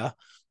hacker.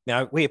 You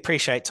know, we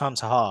appreciate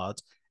times are hard.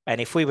 And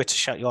if we were to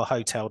shut your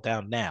hotel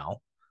down now,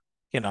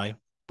 you know,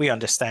 we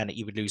understand that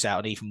you would lose out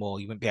on even more.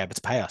 You wouldn't be able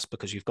to pay us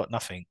because you've got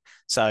nothing.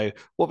 So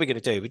what we're going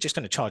to do, we're just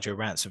going to charge you a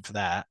ransom for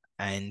that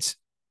and,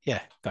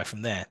 yeah, go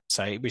from there.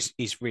 So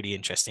it's really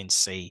interesting to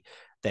see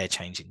their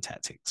changing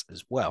tactics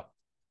as well.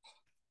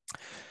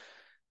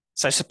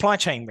 So supply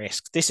chain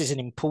risk, this is an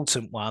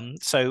important one.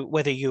 So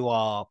whether you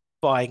are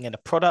buying in a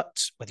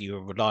product, whether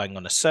you're relying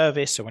on a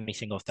service or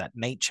anything of that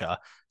nature,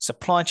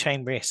 supply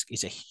chain risk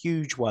is a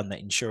huge one that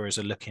insurers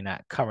are looking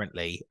at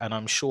currently, and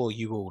I'm sure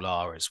you all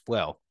are as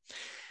well.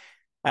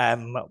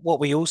 What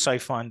we also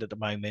find at the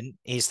moment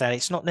is that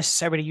it's not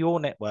necessarily your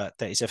network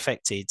that is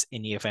affected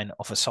in the event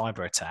of a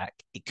cyber attack.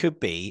 It could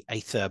be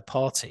a third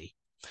party.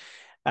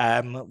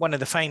 One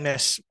of the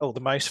famous, or the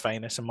most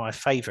famous, and my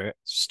favorite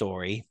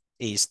story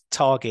is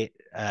Target,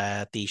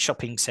 the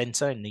shopping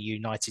center in the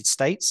United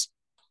States.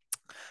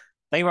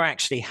 They were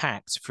actually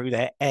hacked through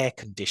their air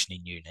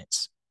conditioning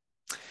units.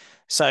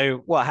 So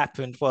what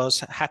happened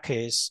was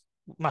hackers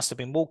must have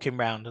been walking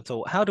around and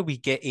thought, how do we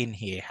get in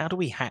here? How do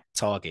we hack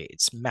Target?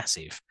 It's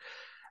massive.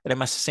 and they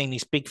must have seen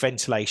these big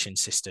ventilation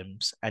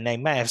systems, and they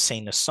may have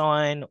seen a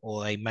sign,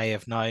 or they may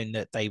have known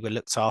that they were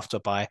looked after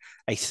by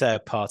a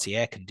third-party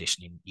air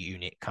conditioning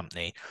unit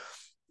company.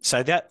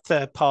 So that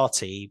third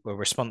party were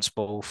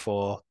responsible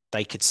for,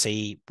 they could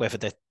see whether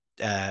the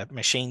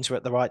machines were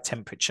at the right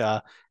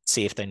temperature,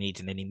 see if they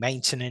needed any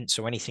maintenance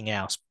or anything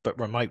else, but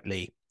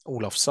remotely,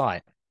 all off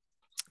site.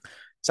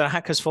 So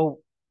hackers thought,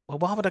 well,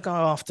 why would I go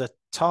after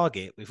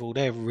Target with all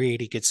their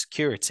really good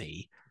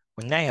security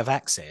when they have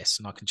access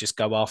and I can just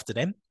go after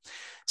them?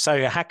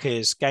 So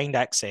hackers gained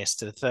access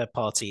to the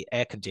third-party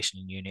air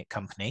conditioning unit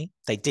company.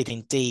 They did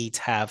indeed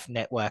have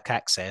network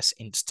access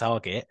into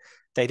Target.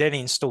 They then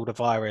installed a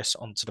virus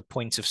onto the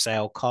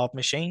point-of-sale card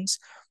machines,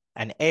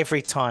 and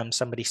every time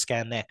somebody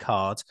scanned their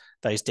card,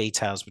 those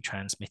details were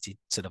transmitted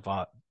to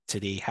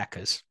the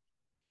hackers.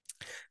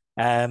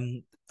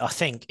 I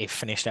think it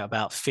finished at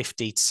about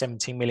 50 to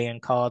 70 million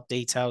card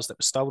details that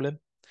were stolen.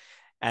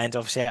 And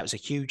obviously that was a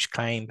huge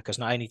claim, because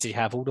not only did you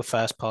have all the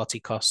first party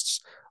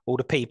costs, all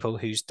the people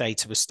whose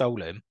data was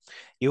stolen,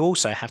 you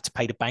also have to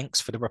pay the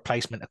banks for the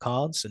replacement of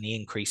cards and the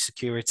increased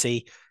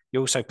security.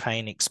 You're also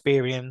paying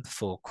Experian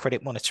for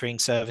credit monitoring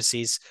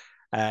services,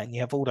 and you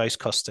have all those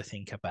costs to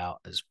think about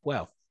as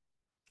well.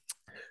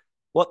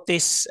 What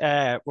this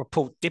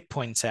report did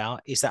point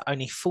out is that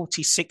only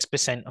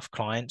 46% of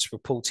clients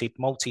reported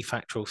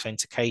multi-factor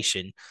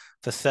authentication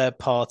for third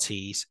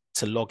parties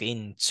to log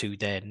into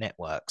their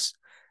networks.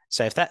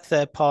 So if that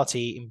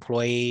third-party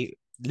employee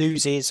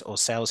loses or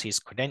sells his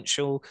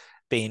credential,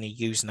 being a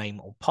username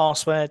or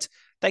password,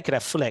 they could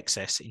have full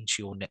access into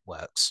your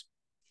networks.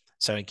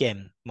 So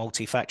again,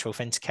 multi-factor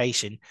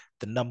authentication,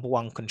 the number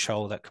one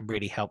control that can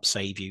really help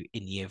save you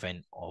in the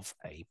event of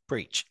a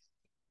breach.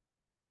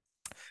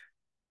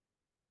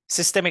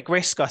 Systemic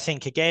risk, I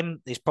think,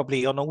 again, is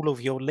probably on all of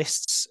your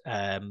lists.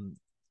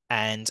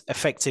 And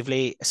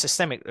effectively, a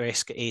systemic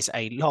risk is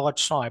a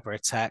large cyber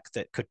attack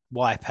that could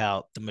wipe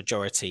out the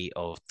majority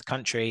of the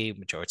country,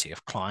 majority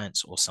of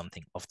clients, or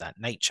something of that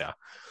nature.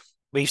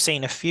 We've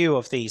seen a few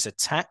of these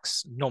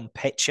attacks,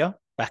 NotPetya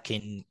back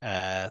in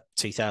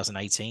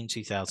 2018,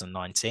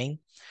 2019.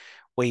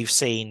 We've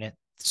seen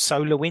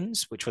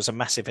SolarWinds, which was a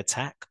massive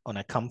attack on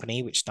a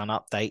company which done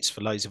updates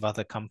for loads of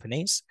other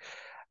companies.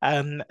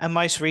 And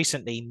most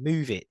recently,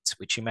 MOVEit,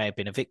 which you may have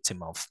been a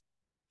victim of.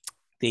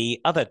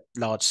 The other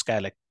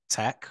large-scale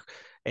attack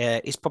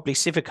is probably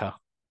Civica.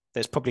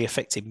 That's probably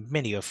affected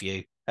many of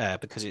you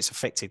because it's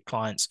affected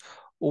clients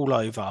all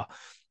over.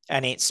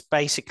 And it's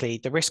basically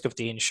the risk of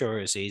the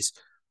insurers is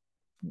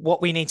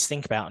what we need to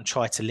think about and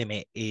try to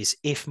limit is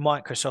if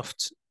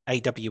Microsoft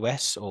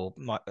AWS or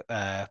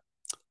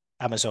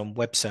Amazon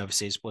Web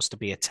Services was to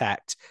be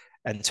attacked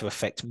and to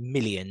affect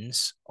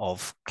millions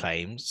of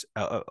claims,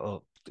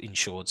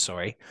 insured,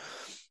 sorry.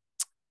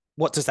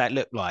 What does that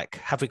look like?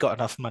 Have we got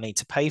enough money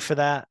to pay for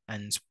that?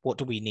 And what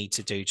do we need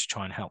to do to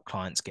try and help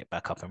clients get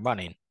back up and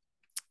running?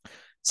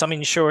 Some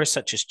insurers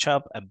such as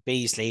Chubb and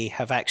Beazley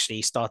have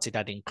actually started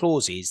adding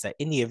clauses that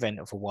in the event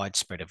of a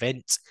widespread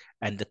event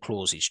and the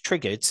clause is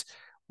triggered,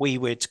 we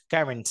would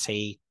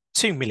guarantee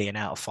 2 million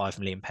out of £5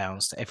 million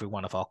to every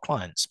one of our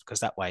clients,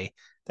 because that way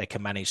they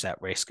can manage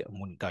that risk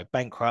and wouldn't go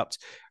bankrupt.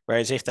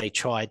 Whereas if they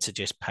tried to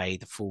just pay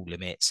the full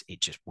limits,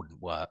 it just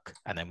wouldn't work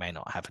and they may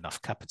not have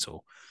enough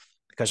capital.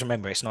 Because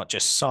remember, it's not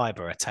just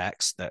cyber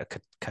attacks that are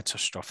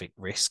catastrophic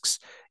risks.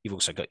 You've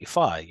also got your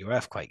fire, your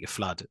earthquake, your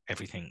flood,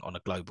 everything on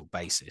a global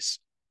basis.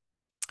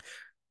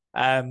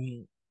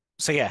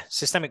 So yeah,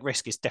 systemic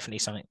risk is definitely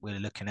something we're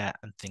looking at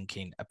and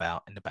thinking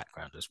about in the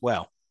background as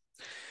well.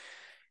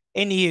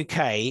 In the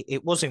UK,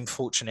 it was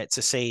unfortunate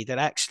to see that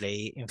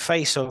actually, in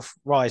face of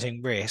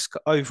rising risk,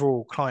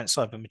 overall client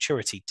cyber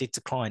maturity did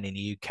decline in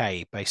the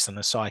UK based on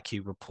the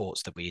CyQ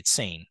reports that we had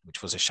seen,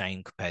 which was a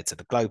shame compared to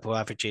the global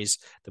averages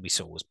that we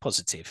saw was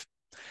positive.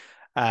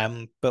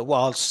 But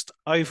whilst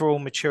overall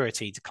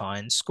maturity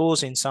declined,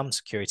 scores in some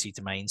security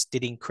domains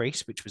did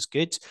increase, which was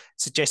good,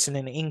 suggesting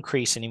an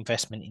increase in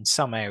investment in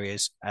some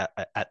areas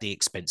at the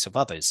expense of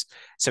others.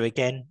 So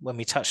again, when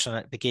we touched on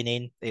at the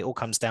beginning, it all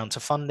comes down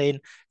to funding.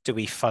 Do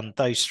we fund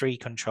those three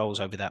controls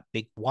over that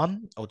big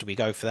one, or do we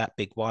go for that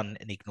big one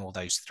and ignore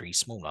those three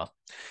smaller?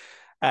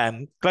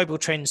 Global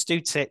trends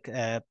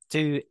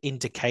do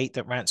indicate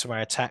that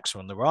ransomware attacks are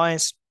on the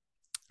rise.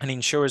 And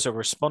insurers are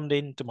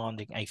responding,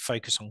 demanding a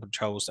focus on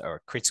controls that are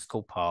a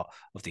critical part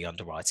of the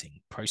underwriting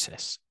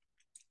process.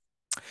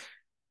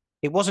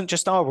 It wasn't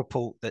just our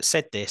report that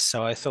said this,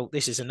 so I thought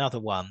this is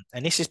another one.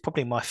 And this is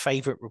probably my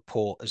favorite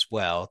report as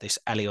well, this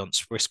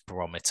Allianz Risk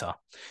Barometer.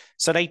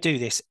 So they do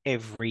this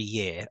every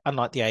year.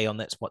 Unlike the Aon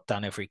that's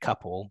done every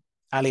couple,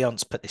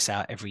 Allianz put this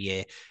out every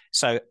year.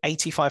 So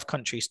 85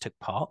 countries took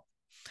part,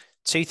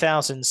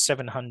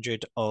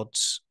 2,700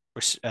 odds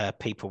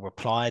people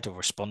replied or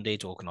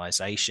responded,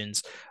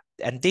 organizations,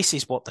 and this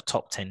is what the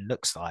top 10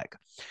 looks like.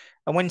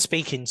 And when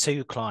speaking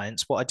to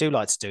clients, what I do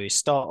like to do is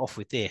start off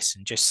with this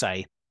and just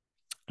say,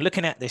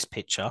 looking at this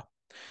picture,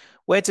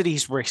 where do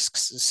these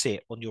risks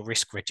sit on your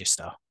risk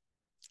register?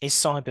 Is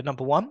cyber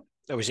number one,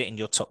 or is it in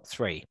your top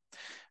three?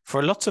 For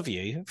a lot of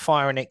you,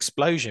 fire and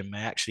explosion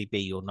may actually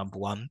be your number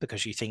one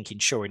because you think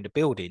insuring the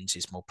buildings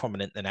is more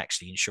prominent than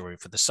actually insuring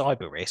for the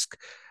cyber risk.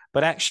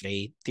 But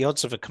actually, the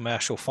odds of a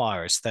commercial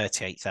fire is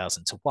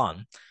 38,000 to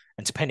 1.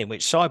 And depending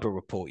which cyber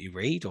report you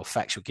read or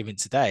facts you're given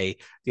today,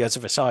 the odds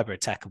of a cyber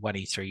attack are 1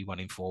 in 3, 1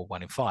 in 4,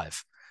 1 in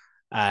 5.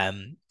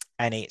 And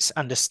it's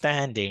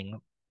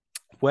understanding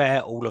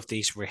where all of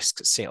these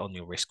risks sit on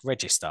your risk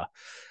register.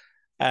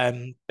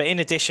 But in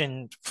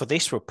addition, for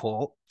this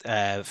report,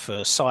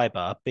 for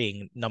cyber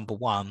being number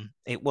one,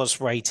 it was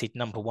rated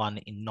number one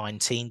in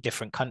 19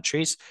 different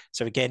countries.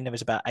 So again, there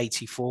was about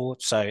 84.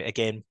 So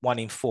again, 1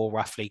 in 4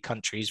 roughly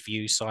countries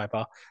view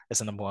cyber as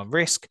the number one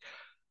risk.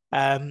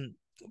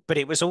 But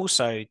it was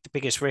also the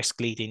biggest risk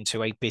leading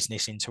to a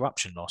business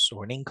interruption loss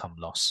or an income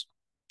loss.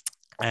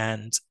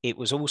 And it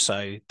was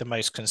also the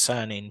most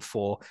concerning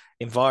for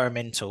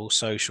environmental,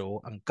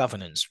 social, and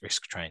governance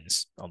risk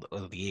trends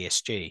of the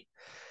ESG.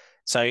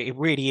 So it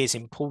really is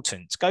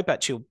important to go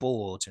back to your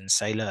board and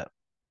say, look,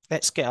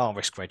 let's get our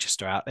risk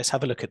register out. Let's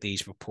have a look at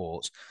these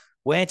reports.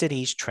 Where do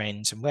these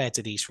trends and where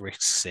do these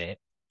risks sit?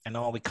 And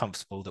are we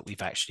comfortable that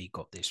we've actually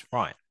got this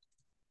right?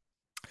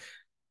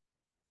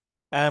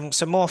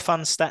 Some more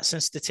fun stats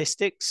and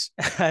statistics.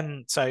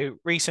 So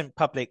recent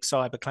public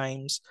cyber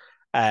claims.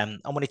 I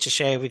wanted to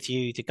share with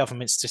you the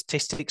government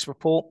statistics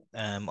report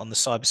on the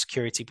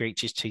cybersecurity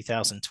breaches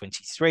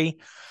 2023.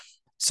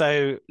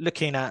 So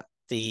looking at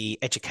the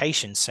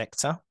education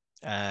sector,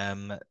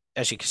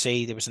 as you can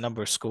see, there was a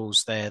number of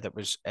schools there that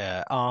was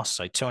asked.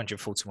 So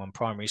 241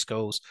 primary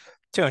schools,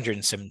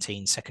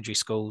 217 secondary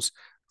schools,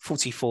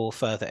 44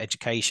 further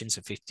educations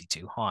and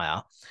 52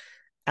 higher.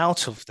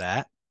 Out of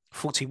that,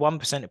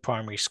 41% of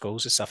primary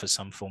schools have suffered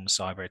some form of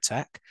cyber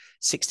attack,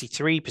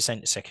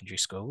 63% of secondary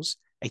schools,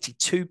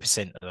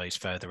 82% of those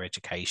further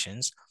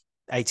educations,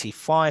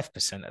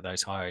 85% of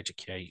those higher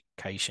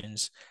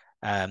educations,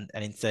 and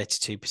in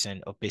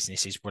 32% of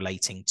businesses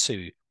relating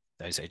to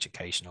those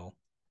educational,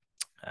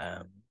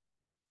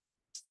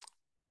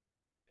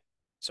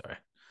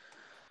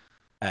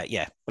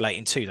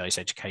 relating to those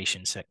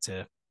education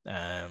sector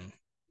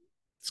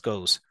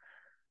schools.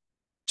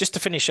 Just to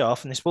finish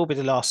off, and this will be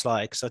the last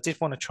slide, because I did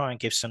want to try and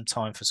give some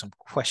time for some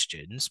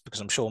questions,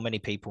 because I'm sure many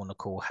people on the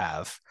call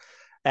have.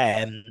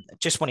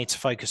 Just wanted to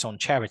focus on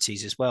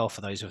charities as well, for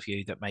those of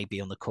you that may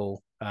be on the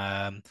call.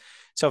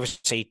 So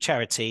obviously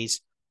charities,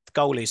 the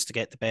goal is to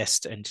get the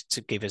best and to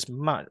give as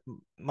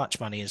much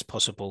money as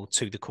possible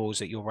to the cause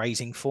that you're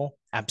raising for,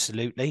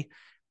 absolutely.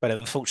 But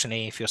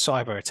unfortunately, if your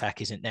cyber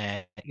attack isn't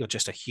there, you're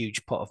just a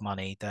huge pot of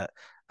money that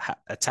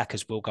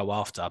attackers will go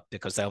after,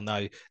 because they'll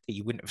know that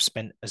you wouldn't have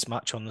spent as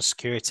much on the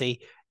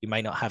security. You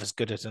may not have as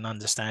good as an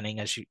understanding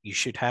as you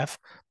should have,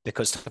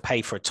 because to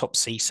pay for a top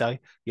CISO,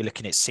 you're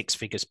looking at 6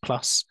 figures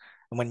plus.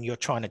 And when you're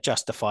trying to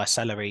justify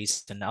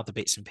salaries and other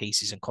bits and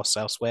pieces and costs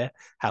elsewhere,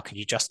 how can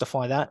you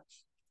justify that?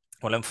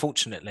 Well,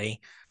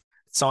 unfortunately,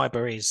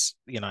 cyber is,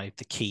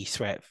 the key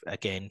threat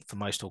again for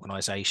most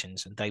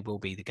organizations, and they will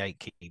be the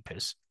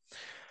gatekeepers.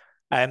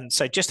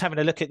 So just having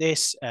a look at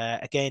this,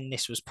 again,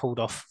 this was pulled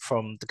off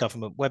from the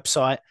government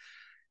website.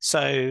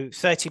 So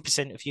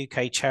 30% of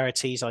UK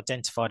charities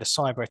identified a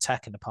cyber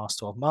attack in the past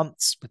 12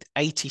 months, with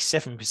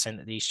 87%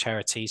 of these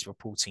charities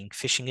reporting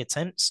phishing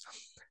attempts.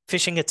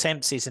 Phishing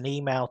attempts is an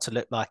email to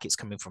look like it's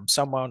coming from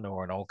someone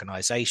or an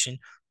organization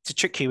to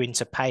trick you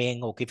into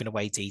paying or giving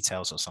away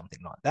details or something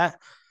like that.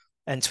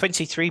 And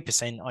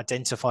 23%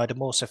 identified a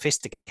more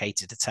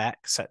sophisticated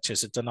attack, such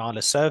as a denial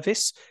of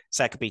service.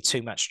 So that could be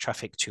too much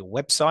traffic to your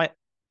website.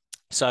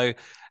 So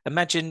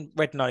imagine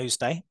Red Nose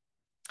Day.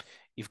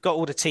 You've got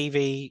all the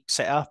TV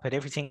set up and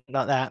everything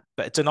like that,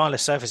 but a denial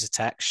of service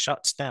attack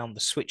shuts down the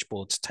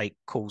switchboard to take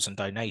calls and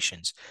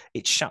donations.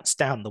 It shuts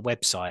down the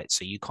website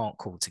so you can't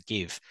call to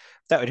give.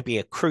 That would be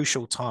a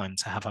crucial time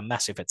to have a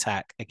massive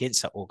attack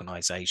against that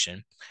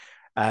organization.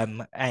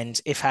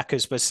 And if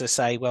hackers was to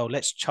say, well,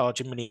 let's charge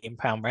 £1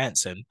 million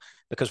ransom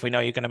because we know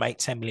you're going to make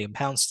 £10 million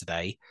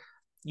today,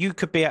 you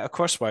could be at a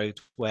crossroad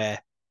where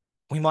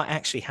we might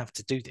actually have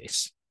to do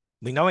this.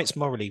 We know it's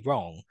morally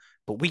wrong,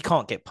 but we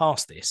can't get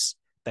past this.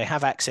 They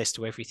have access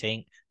to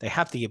everything. They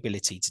have the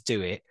ability to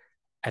do it.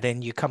 And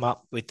then you come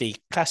up with the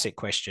classic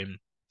question,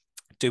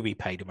 do we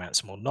pay the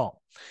ransom or not?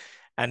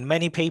 And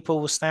many people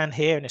will stand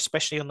here, and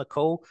especially on the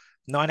call,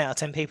 9 out of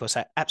 10 people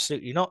say,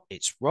 absolutely not.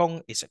 It's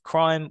wrong. It's a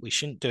crime. We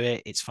shouldn't do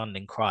it. It's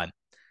funding crime.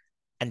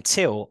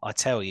 Until I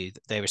tell you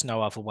that there is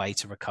no other way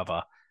to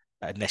recover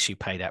unless you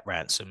pay that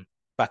ransom.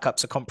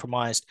 Backups are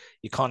compromised.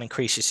 You can't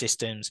increase your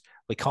systems.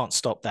 We can't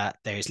stop that.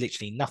 There is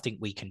literally nothing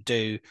we can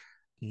do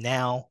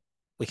now.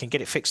 We can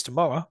get it fixed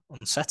tomorrow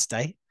on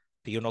Saturday,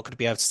 but you're not going to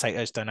be able to take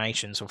those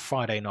donations on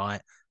Friday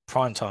night,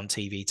 primetime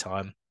TV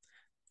time.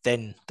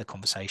 Then the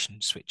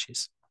conversation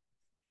switches.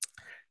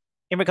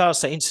 In regards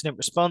to incident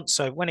response,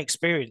 so when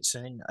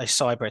experiencing a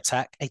cyber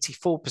attack,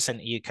 84%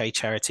 of UK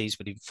charities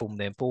would inform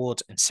their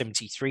board and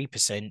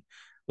 73%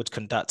 would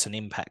conduct an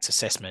impact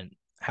assessment.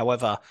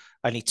 However,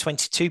 only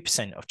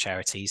 22% of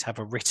charities have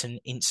a written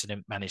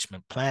incident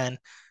management plan,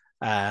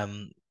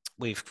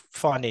 with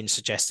findings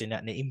suggesting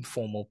that an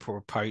informal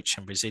approach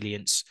and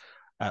resilience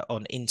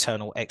on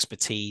internal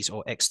expertise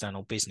or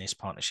external business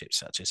partnerships,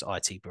 such as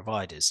IT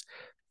providers.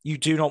 You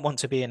do not want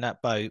to be in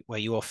that boat where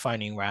you are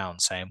phoning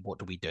around saying, what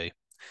do we do?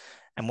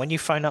 And when you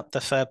phone up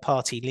the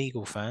third-party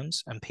legal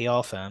firms and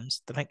PR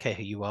firms, they don't care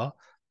who you are,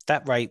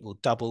 that rate will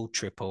double,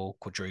 triple,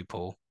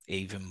 quadruple,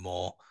 even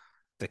more,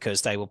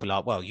 because they will be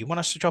like, well, you want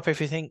us to drop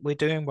everything we're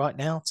doing right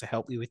now to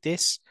help you with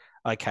this?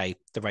 Okay,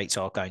 the rates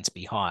are going to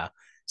be higher.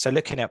 So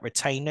looking at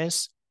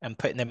retainers and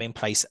putting them in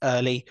place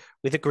early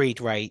with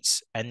agreed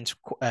rates and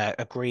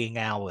agreeing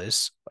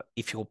hours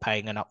if you're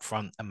paying an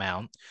upfront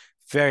amount,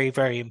 very,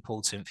 very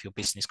important for your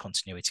business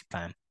continuity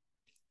plan.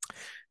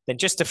 Then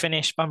just to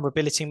finish,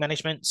 vulnerability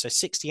management. So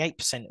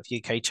 68% of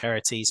UK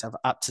charities have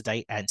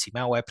up-to-date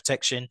anti-malware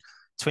protection.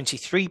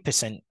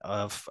 23%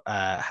 of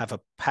have a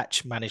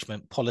patch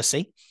management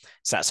policy.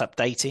 So that's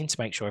updating to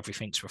make sure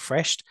everything's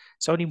refreshed.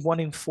 So only 1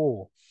 in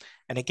 4.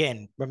 And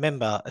again,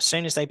 remember, as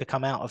soon as they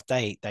become out of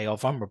date, they are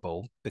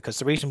vulnerable, because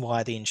the reason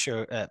why the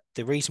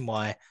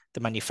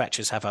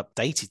manufacturers have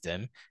updated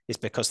them is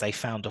because they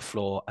found a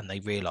flaw and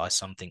they realized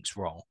something's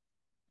wrong.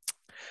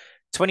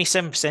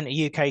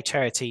 27% of UK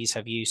charities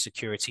have used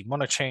security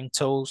monitoring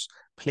tools.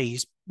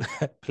 Please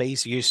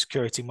use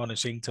security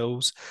monitoring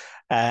tools.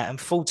 And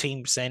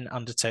 14%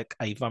 undertook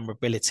a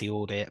vulnerability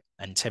audit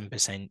and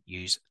 10%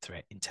 use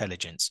threat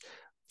intelligence.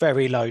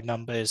 Very low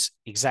numbers,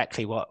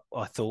 exactly what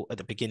I thought at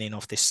the beginning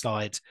of this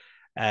slide.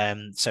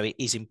 So it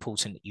is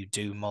important that you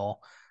do more.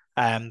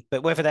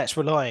 But whether that's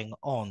relying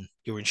on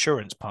your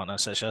insurance partner,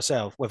 such as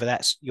yourself, whether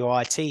that's your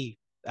IT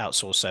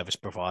outsourced service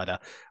provider,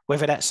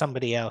 whether that's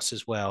somebody else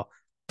as well,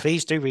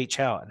 please do reach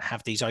out and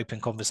have these open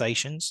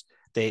conversations.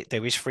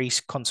 There is free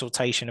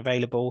consultation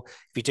available.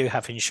 If you do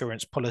have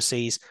insurance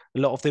policies, a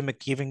lot of them are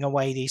giving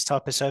away these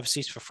type of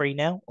services for free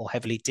now or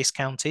heavily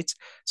discounted.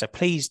 So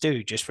please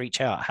do just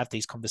reach out, have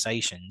these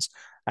conversations,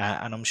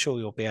 and I'm sure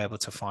you'll be able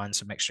to find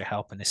some extra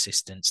help and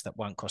assistance that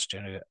won't cost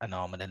you an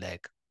arm and a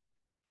leg.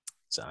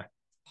 So,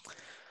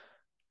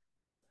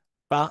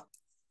 but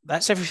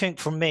that's everything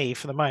from me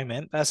for the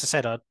moment. As I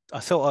said, I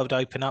thought I would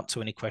open up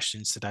to any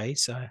questions today.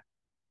 So.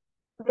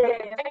 Yeah,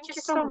 thank you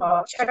so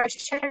much. I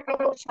just checked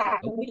out chat.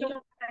 Oh, We don't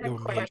have you're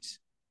on mute.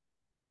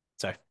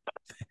 Sorry.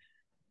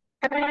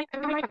 Am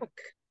I back?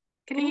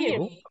 Can you hear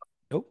me?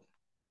 Oh.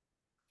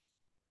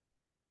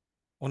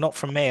 Well, not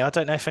from me. I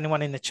don't know if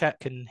anyone in the chat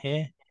can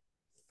hear.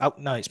 Oh,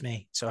 no, it's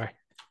me. Sorry.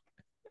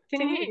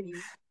 Can you hear me?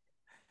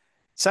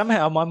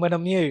 Somehow mine went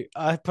on mute.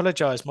 I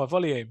apologize. My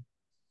volume.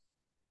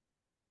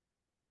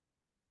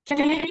 Can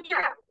you hear me now?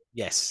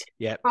 Yes.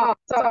 Yep. Oh,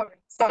 sorry.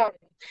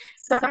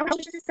 So I was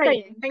just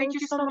saying, thank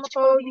you so much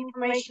for all the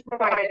information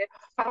provided.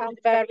 I found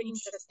it very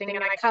interesting,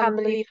 and I can't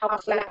believe how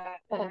clever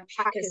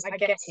hackers are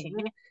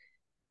getting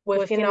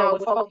with,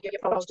 with all the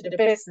approach to the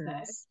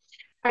business.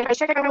 I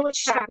checked our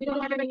chat. We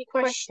don't have any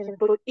questions,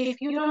 but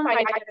if you don't mind,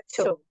 I have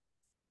two.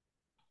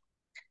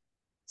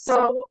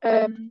 So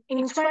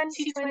in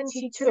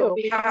 2022,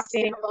 we have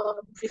seen a lot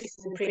of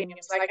increases in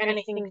premiums, like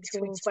anything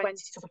between 20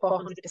 to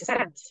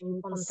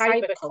 400% on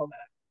cyber cover.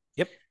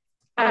 Yep.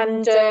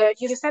 And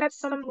you said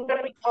something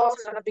very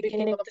important at the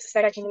beginning of the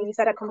session. You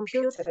said a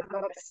computer is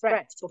not a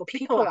threat, but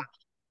people are.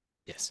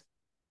 Yes.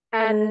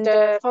 And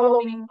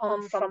following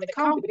on from the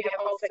COVID, we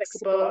have all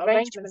flexible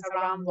arrangements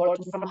around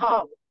working from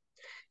home.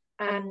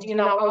 And, a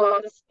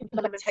lot of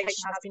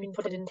implementation has been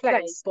put in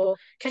place. But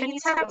can you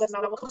tell us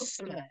now, our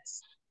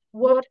customers,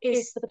 what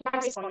is the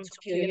price point of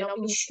view?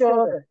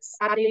 Insurers,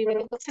 are they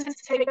reluctant to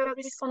take that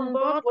risk on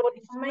board? What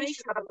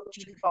information are they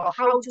looking for?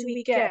 How do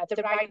we get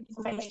the right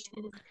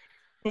information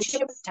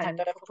insurance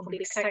tender for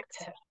public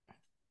sector?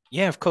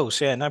 Yeah, of course.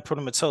 Yeah, no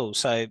problem at all.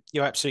 So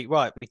you're absolutely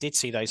right. We did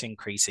see those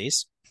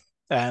increases.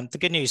 The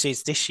good news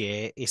is this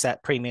year is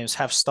that premiums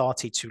have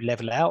started to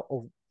level out.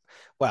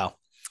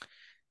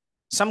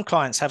 Some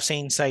clients have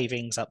seen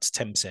savings up to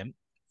 10%.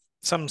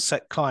 Some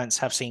clients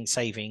have seen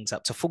savings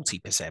up to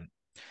 40%.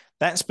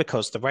 That's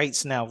because the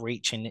rates now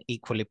reaching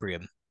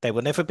equilibrium. They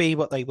will never be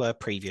what they were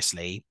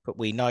previously, but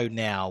we know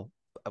now,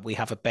 we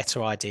have a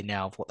better idea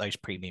now of what those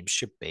premiums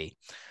should be.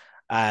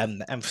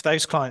 And for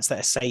those clients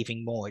that are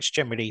saving more, it's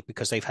generally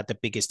because they've had the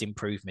biggest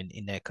improvement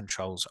in their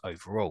controls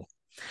overall.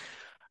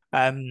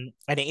 And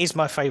it is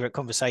my favorite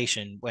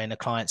conversation when a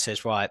client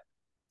says, right,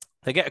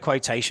 they get a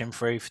quotation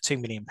through for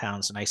 £2 million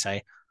and they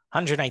say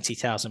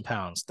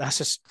 £180,000.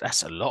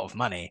 That's a lot of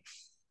money.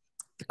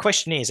 The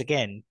question is,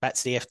 again, back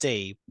to the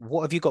FD,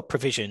 what have you got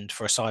provisioned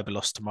for a cyber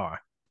loss tomorrow?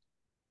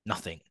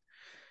 Nothing.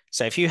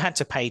 So if you had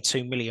to pay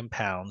 £2 million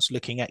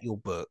looking at your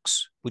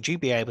books, would you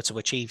be able to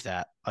achieve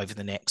that over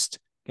the next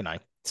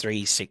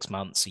 3, 6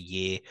 months, a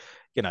year?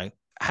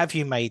 Have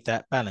you made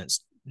that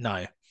balance?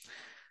 No.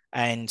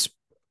 And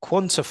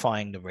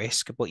quantifying the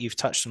risk, what you've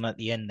touched on at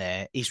the end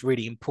there, is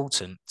really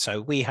important.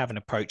 So we have an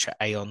approach at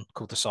Aon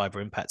called the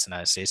Cyber Impact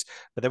Analysis,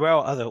 but there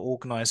are other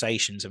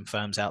organizations and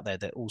firms out there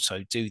that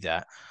also do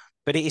that.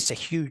 But it is a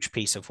huge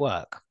piece of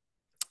work.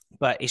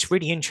 But it's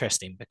really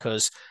interesting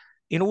because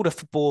in order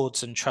for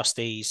boards and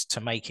trustees to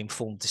make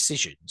informed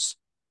decisions,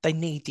 they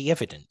need the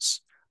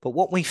evidence. But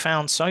what we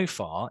found so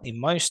far in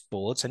most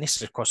boards, and this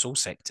is across all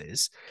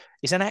sectors,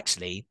 is that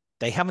actually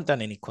they haven't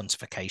done any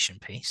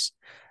quantification piece.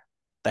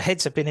 The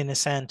heads have been in the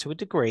sand to a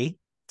degree.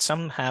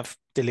 Some have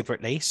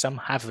deliberately, some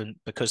haven't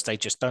because they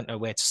just don't know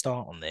where to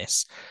start on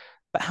this.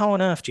 But how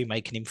on earth do you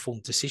make an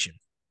informed decision?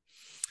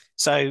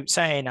 So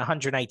saying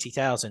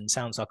 180,000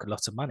 sounds like a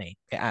lot of money.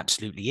 It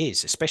absolutely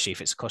is, especially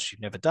if it's a cost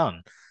you've never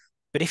done.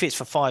 But if it's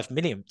for 5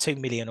 million, 2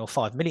 million or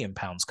 5 million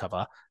pounds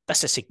cover,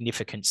 that's a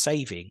significant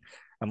saving.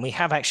 And we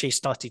have actually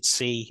started to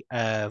see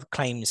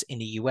claims in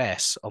the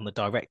US on the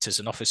directors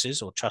and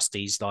officers or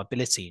trustees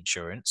liability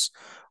insurance,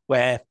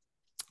 where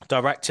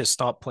directors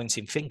start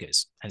pointing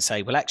fingers and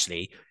say, well,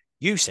 actually,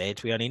 you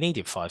said we only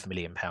needed 5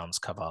 million pounds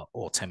cover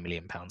or 10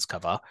 million pounds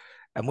cover.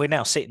 And we're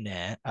now sitting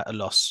there at a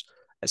loss.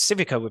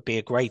 Civica would be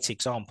a great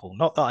example.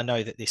 Not that I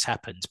know that this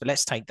happens, but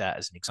let's take that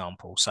as an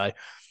example. So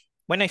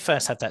when they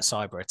first had that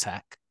cyber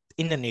attack,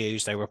 in the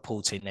news, they were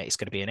reporting that it's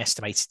going to be an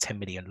estimated 10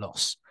 million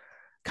loss.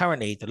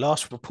 Currently, the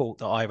last report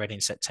that I read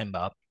in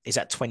September is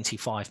at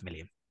 25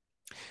 million.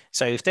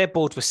 So if their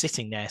board was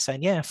sitting there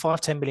saying, yeah,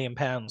 5, 10 million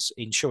pounds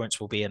insurance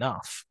will be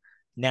enough,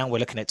 now we're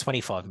looking at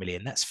 25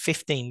 million. That's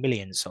 15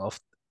 million off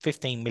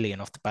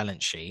the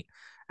balance sheet.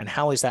 And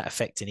how is that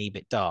affecting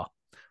EBITDA?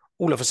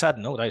 All of a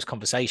sudden, all those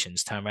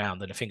conversations turn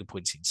around and the finger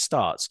pointing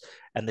starts,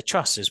 and the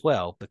trust as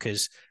well,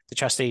 because the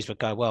trustees would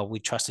go, well, we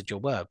trusted your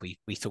word.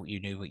 We thought you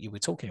knew what you were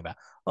talking about.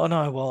 Oh,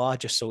 no, well, I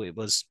just thought it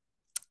was.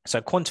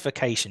 So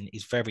quantification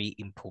is very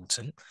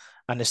important,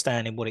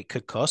 understanding what it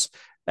could cost.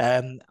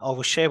 I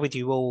will share with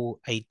you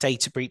all a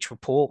data breach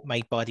report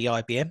made by the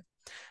IBM.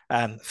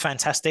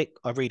 Fantastic.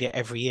 I read it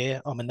every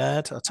year. I'm a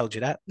nerd. I told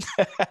you that.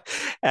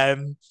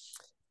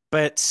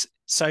 But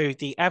so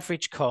the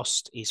average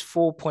cost is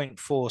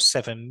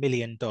 $4.47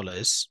 million,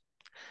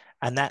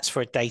 and that's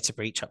for a data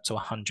breach up to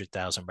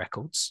 100,000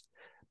 records.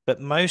 But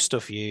most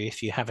of you,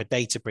 if you have a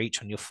data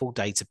breach on your full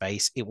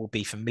database, it will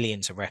be for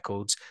millions of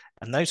records,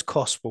 and those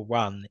costs will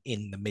run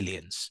in the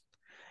millions.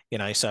 You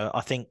know, so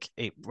I think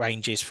it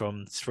ranges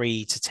from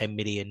 3 to 10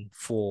 million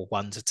for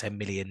 1 to 10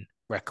 million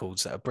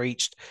records that are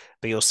breached.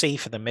 But you'll see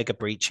for the mega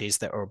breaches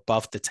that are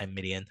above the 10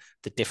 million,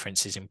 the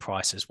differences in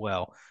price as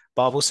well.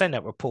 But I will send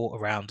that report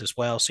around as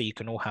well so you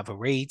can all have a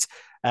read.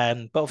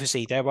 But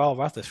obviously, there are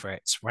other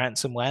threats,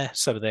 ransomware.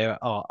 So there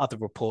are other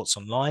reports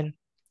online.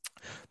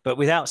 But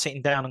without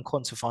sitting down and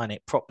quantifying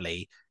it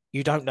properly,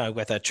 you don't know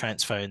whether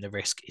transferring the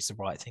risk is the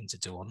right thing to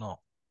do or not.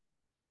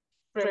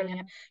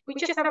 Brilliant. We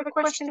just have a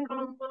question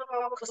from one of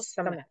our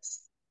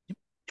customers.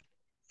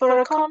 For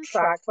a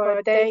contract for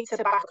a data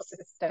backup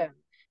system,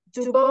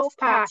 do both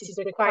parties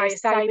require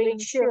cyber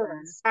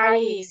insurance,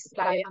 i.e.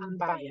 supplier and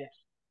buyer?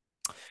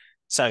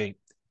 So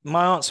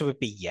my answer would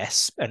be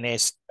yes. And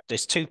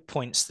there's 2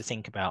 points to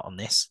think about on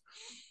this.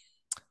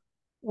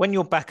 When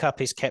your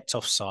backup is kept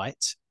off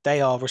site,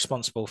 they are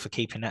responsible for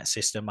keeping that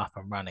system up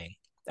and running.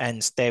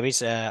 And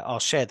I'll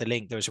share the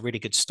link. There was a really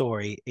good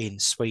story in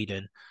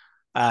Sweden.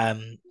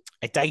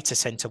 A data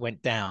center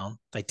went down.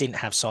 They didn't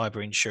have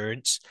cyber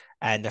insurance,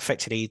 and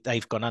effectively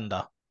they've gone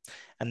under.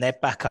 And their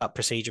backup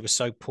procedure was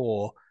so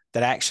poor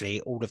that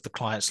actually all of the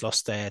clients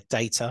lost their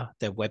data,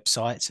 their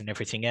websites, and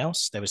everything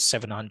else. There was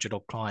 700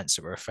 odd clients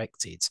that were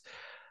affected.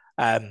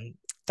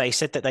 They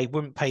said that they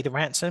wouldn't pay the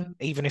ransom,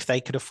 even if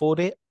they could afford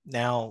it.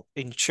 Now,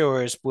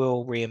 insurers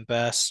will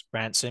reimburse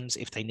ransoms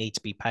if they need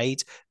to be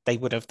paid. They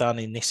would have done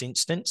in this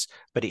instance,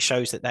 but it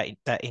shows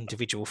that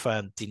individual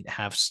firm didn't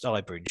have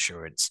cyber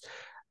insurance.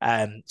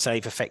 So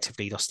they've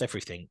effectively lost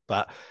everything.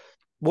 But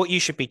what you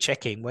should be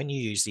checking when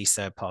you use these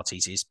third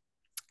parties is,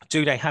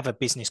 do they have a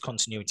business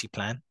continuity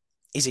plan?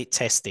 Is it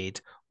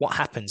tested? What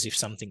happens if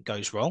something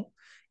goes wrong?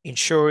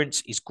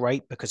 Insurance is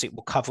great because it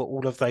will cover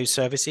all of those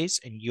services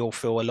and you'll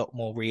feel a lot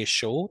more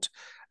reassured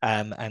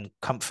and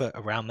comfort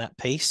around that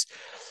piece.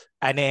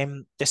 And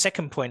then the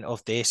second point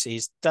of this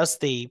is, does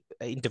the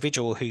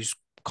individual who's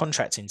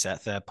contracting to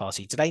that third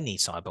party, do they need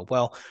cyber?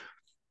 Well,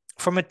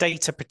 from a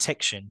data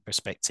protection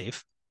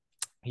perspective,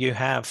 you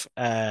have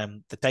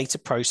the data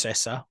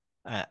processor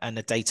and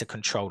the data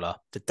controller.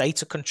 The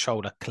data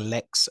controller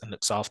collects and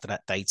looks after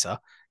that data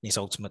and is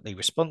ultimately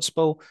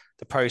responsible.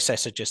 The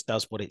processor just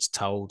does what it's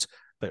told,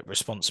 but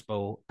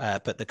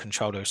the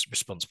controller is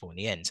responsible in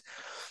the end.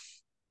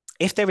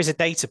 If there is a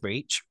data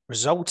breach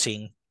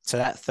resulting to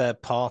that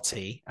third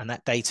party and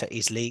that data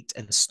is leaked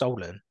and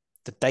stolen,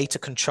 the data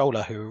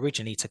controller who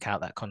originally took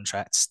out that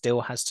contract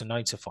still has to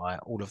notify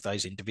all of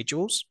those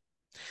individuals.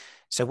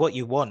 So what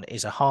you want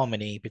is a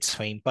harmony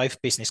between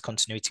both business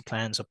continuity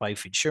plans or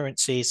both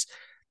insurances.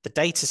 The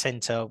data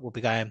center will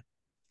be going,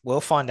 we'll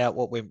find out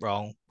what went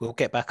wrong. We'll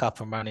get back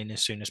up and running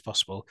as soon as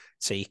possible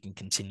so you can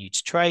continue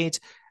to trade.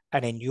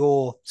 And then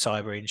your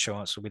cyber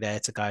insurance will be there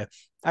to go,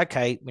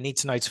 okay, we need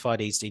to notify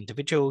these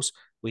individuals.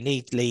 We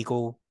need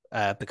legal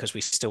because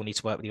we still need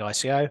to work with the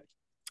ICO.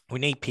 We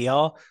need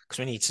PR because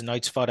we need to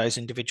notify those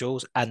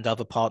individuals and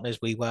other partners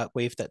we work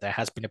with that there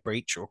has been a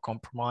breach or a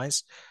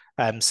compromise.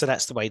 So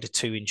that's the way the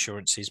two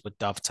insurances would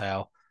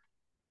dovetail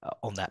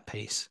on that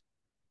piece.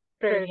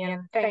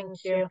 Brilliant,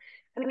 thank you.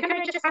 And can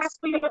I just ask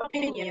for your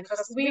opinion?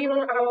 Because we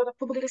run our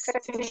public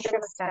sector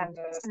insurance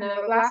tenders, and in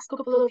the last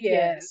couple of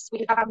years,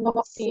 we have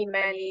not seen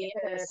many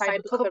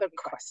cyber cover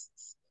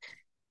requests.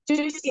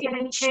 Do you see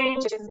any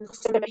changes in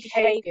customer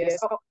behaviours,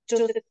 or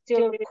does it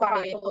still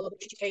require a lot of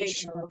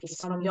educational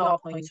piece from your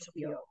point of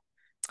view?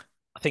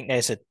 I think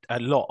there's a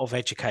lot of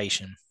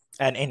education.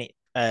 And in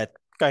it,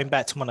 going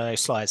back to one of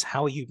those slides,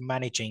 how are you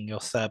managing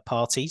your third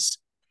parties?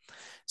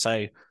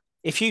 So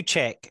if you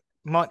check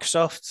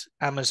Microsoft,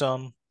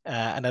 Amazon,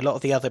 and a lot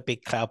of the other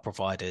big cloud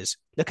providers,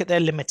 look at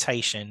their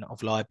limitation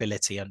of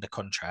liability under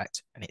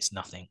contract, and it's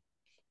nothing.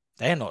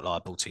 They're not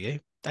liable to you.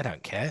 They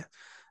don't care.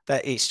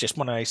 That it's just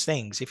one of those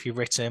things. If you've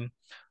written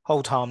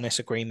hold harmless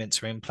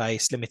agreements are in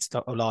place,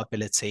 limited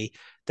liability,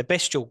 the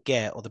best you'll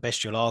get or the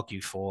best you'll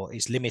argue for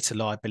is limited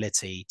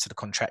liability to the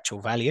contractual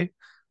value.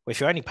 Well, if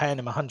you're only paying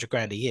them 100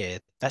 grand a year,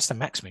 that's the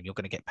maximum you're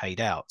going to get paid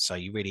out. So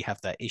you really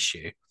have that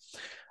issue.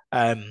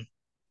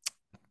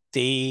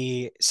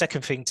 The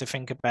second thing to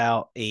think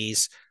about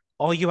is,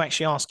 are you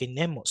actually asking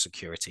them what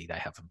security they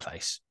have in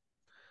place?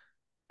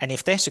 And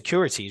if their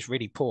security is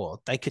really poor,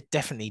 they could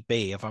definitely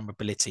be a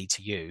vulnerability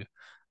to you.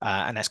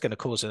 And that's going to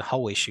cause a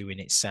whole issue in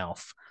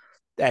itself.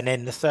 And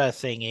then the third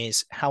thing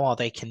is, how are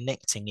they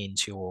connecting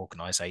into your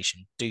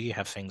organization? Do you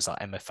have things like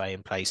MFA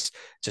in place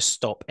to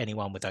stop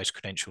anyone with those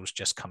credentials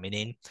just coming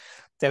in?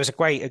 There was a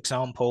great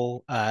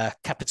example,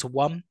 Capital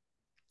One,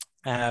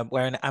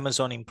 where an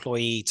Amazon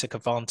employee took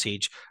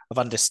advantage of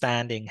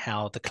understanding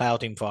how the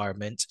cloud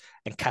environment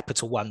and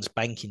Capital One's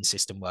banking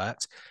system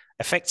worked.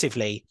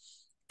 Effectively,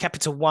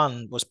 Capital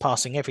One was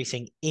passing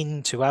everything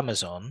into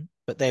Amazon,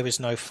 but there was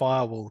no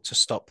firewall to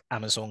stop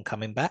Amazon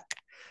coming back.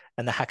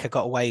 And the hacker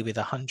got away with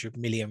 100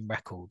 million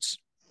records.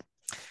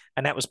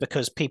 And that was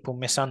because people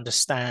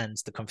misunderstand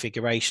the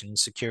configuration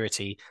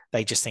security.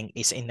 They just think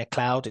it's in the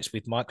cloud, it's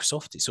with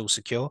Microsoft, it's all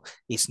secure.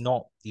 It's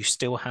not. You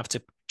still have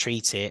to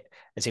treat it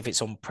as if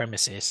it's on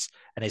premises.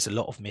 And there's a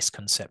lot of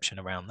misconception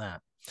around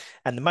that.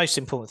 And the most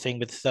important thing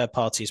with the third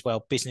party as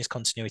well, business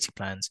continuity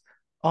plans.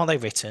 Are they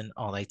written?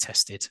 Are they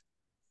tested?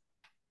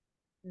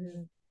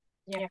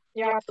 Yeah,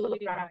 you're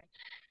absolutely right.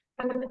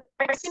 And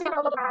I've seen a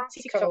lot of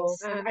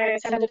articles, and I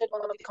attended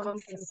one of the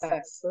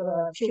conferences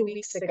a few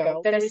weeks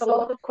ago. There is a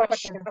lot of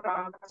questions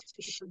about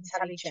artificial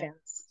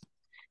intelligence.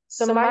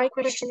 So my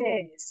question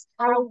is,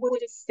 how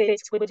would it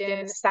sit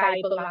within the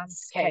cyber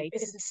landscape?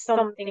 Is it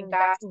something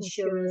that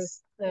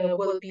insurers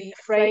will be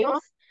afraid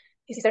of?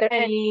 Is there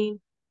any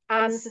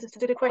answer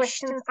to the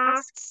questions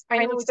asked? I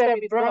know it's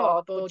very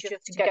broad, but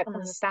just to get an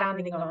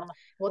understanding on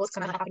what's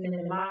going to happen in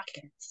the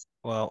market.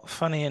 Well,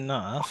 funny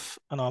enough,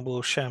 and I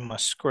will share my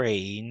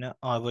screen,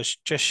 I was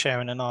just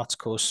sharing an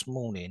article this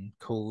morning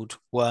called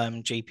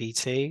Worm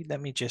GPT.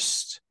 Let me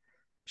just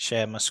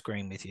share my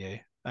screen with you.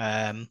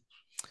 I've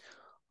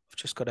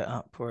just got it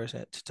up. Where is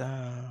it?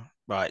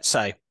 Right,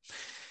 so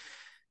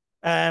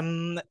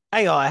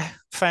AI,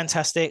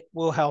 fantastic,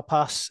 will help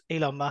us.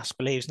 Elon Musk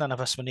believes none of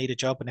us will need a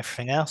job and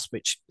everything else,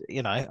 which,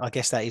 you know, I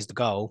guess that is the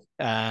goal.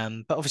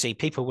 But obviously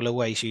people will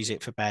always use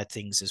it for bad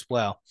things as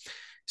well.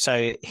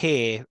 So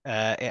here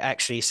it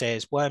actually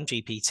says Worm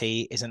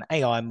GPT is an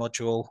AI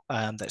module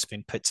that's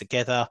been put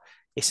together.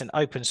 It's an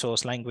open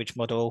source language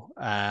model,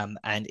 and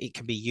it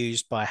can be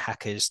used by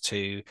hackers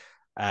to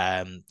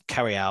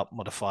carry out,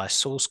 modify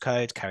source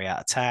code, carry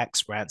out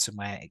attacks,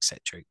 ransomware,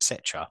 etc.,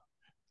 etc.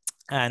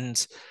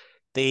 And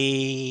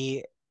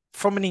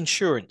from an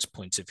insurance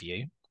point of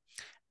view,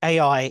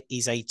 AI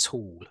is a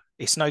tool.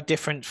 It's no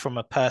different from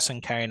a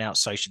person carrying out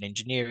social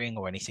engineering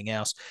or anything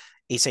else.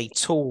 It's a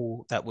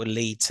tool that will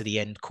lead to the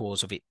end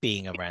cause of it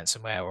being a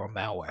ransomware or a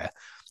malware.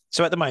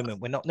 So at the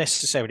moment, we're not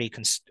necessarily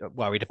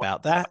worried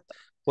about that.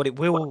 What it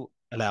will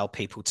allow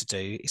people to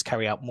do is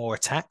carry out more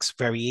attacks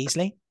very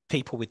easily.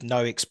 People with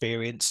no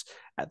experience,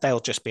 they'll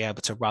just be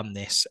able to run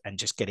this and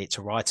just get it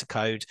to write a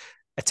code,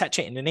 attach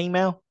it in an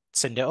email,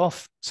 send it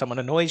off. Someone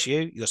annoys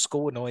you, your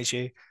school annoys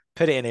you,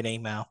 put it in an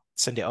email,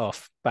 send it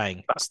off,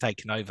 bang, it's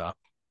taken over.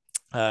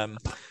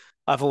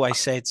 I've always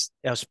said,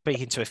 I was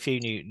speaking to a few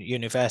new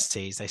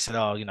universities, they said,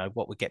 oh, you know,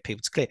 what would get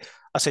people to click?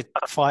 I said,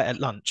 fight at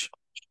lunch,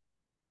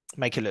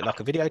 make it look like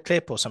a video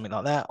clip or something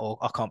like that, or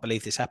I can't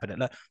believe this happened.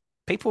 Look,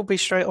 people will be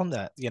straight on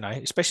that, you know,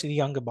 especially the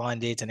younger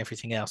minded and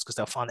everything else, because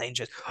they'll find it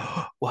interesting.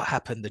 Oh, what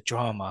happened? The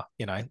drama,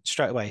 you know,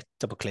 straight away,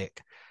 double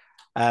click.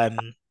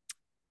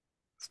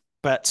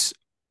 But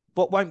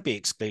what won't be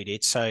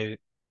excluded, so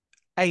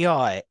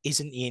AI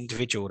isn't the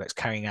individual that's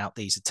carrying out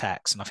these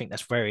attacks. And I think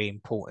that's very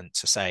important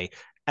to say.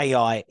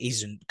 AI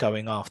isn't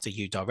going after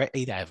you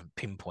directly. They haven't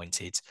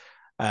pinpointed.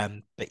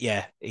 But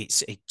yeah,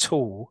 it's a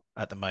tool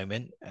at the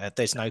moment.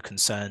 There's no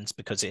concerns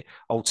because it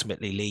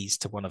ultimately leads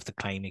to one of the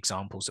claim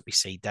examples that we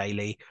see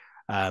daily.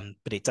 But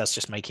it does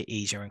just make it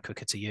easier and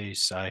quicker to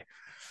use. So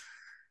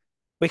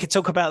we could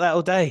talk about that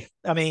all day.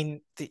 I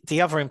mean,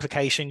 the other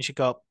implications, you've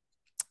got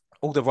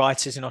all the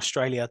writers in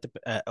Australia,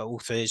 the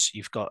authors.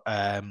 You've got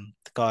the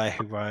guy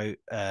who wrote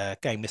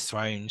Game of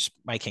Thrones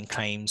making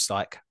claims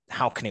like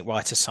how can it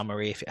write a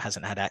summary if it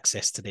hasn't had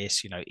access to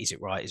this? You know, is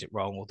it right? Is it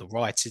wrong? Or the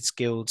writing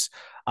skills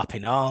up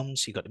in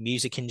arms. You've got the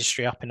music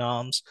industry up in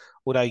arms.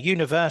 Although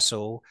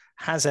Universal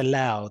has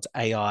allowed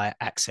AI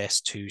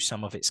access to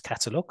some of its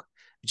catalog,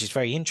 which is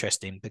very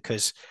interesting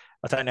because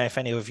I don't know if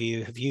any of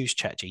you have used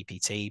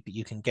ChatGPT, but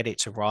you can get it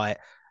to write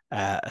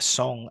a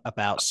song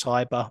about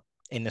cyber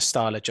in the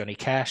style of Johnny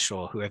Cash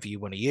or whoever you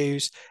want to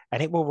use,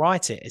 and it will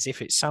write it as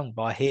if it's sung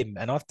by him.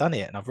 And I've done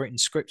it and I've written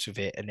scripts with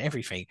it and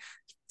everything.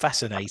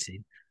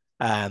 Fascinating.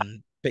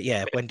 But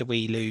yeah, when do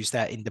we lose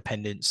that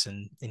independence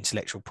and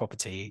intellectual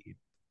property? It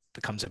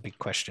becomes a big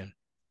question.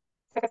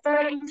 That's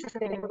very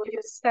interesting what you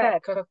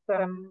said, because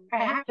I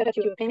have a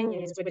few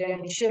opinions within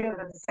the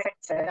insurance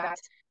sector that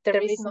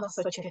there is no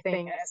such a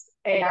thing as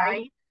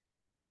AI.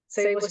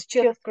 So it was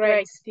just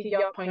great to see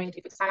your point,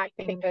 because I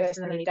think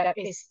personally that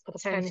is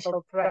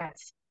potential threat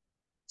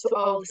to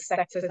all the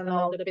sectors and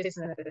all the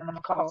businesses and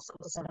of course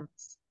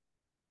customers.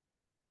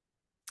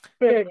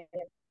 Brilliant.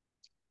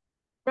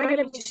 Right,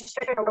 let me just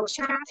check our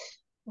chat.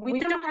 We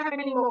don't have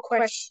any more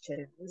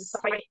questions.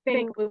 I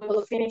think we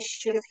will finish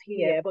just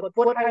here. But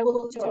what I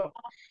will do,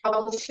 I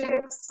will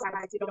share the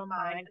slides, if you don't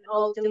mind, and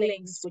all the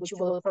links which you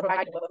will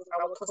provide with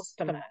our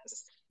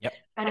customers. Yep.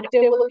 And if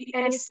there will be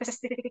any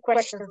specific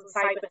questions on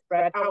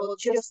Cyberthreat, I will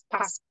just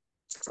pass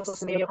to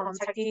customer your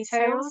contact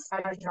details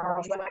and you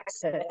know your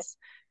access.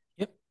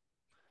 Yep.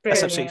 Brilliant.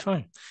 That's absolutely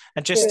fine.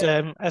 And just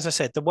as I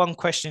said, the one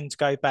question to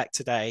go back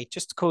today,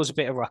 just to cause a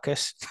bit of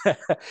ruckus,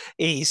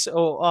 is,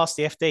 or ask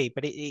the FD,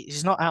 but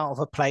it's not out of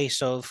a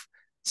place of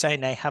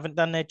saying they haven't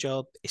done their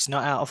job. It's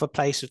not out of a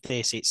place of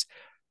this. It's,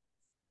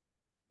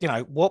 you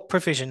know, what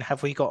provision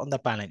have we got on the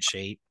balance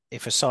sheet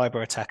if a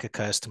cyber attack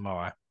occurs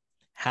tomorrow?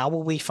 How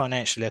will we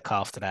financially look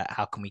after that?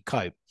 How can we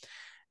cope?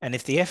 And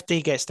if the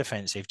FD gets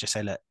defensive, just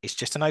say, look, it's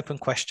just an open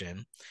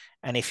question.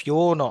 And if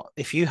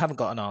you haven't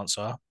got an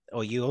answer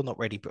or you're not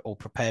ready or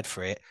prepared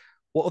for it,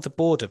 what are the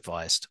board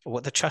advised or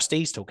what the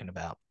trustees talking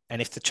about?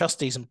 And if the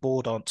trustees and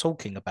board aren't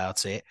talking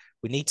about it,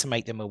 we need to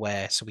make them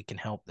aware so we can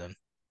help them.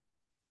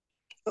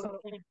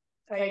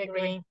 I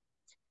agree.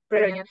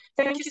 Brilliant.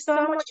 Thank you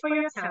so much for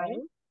your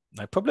time.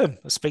 No problem.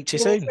 I'll speak to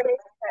you soon.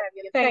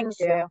 Thank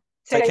you.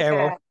 Take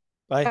care all.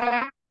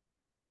 Bye.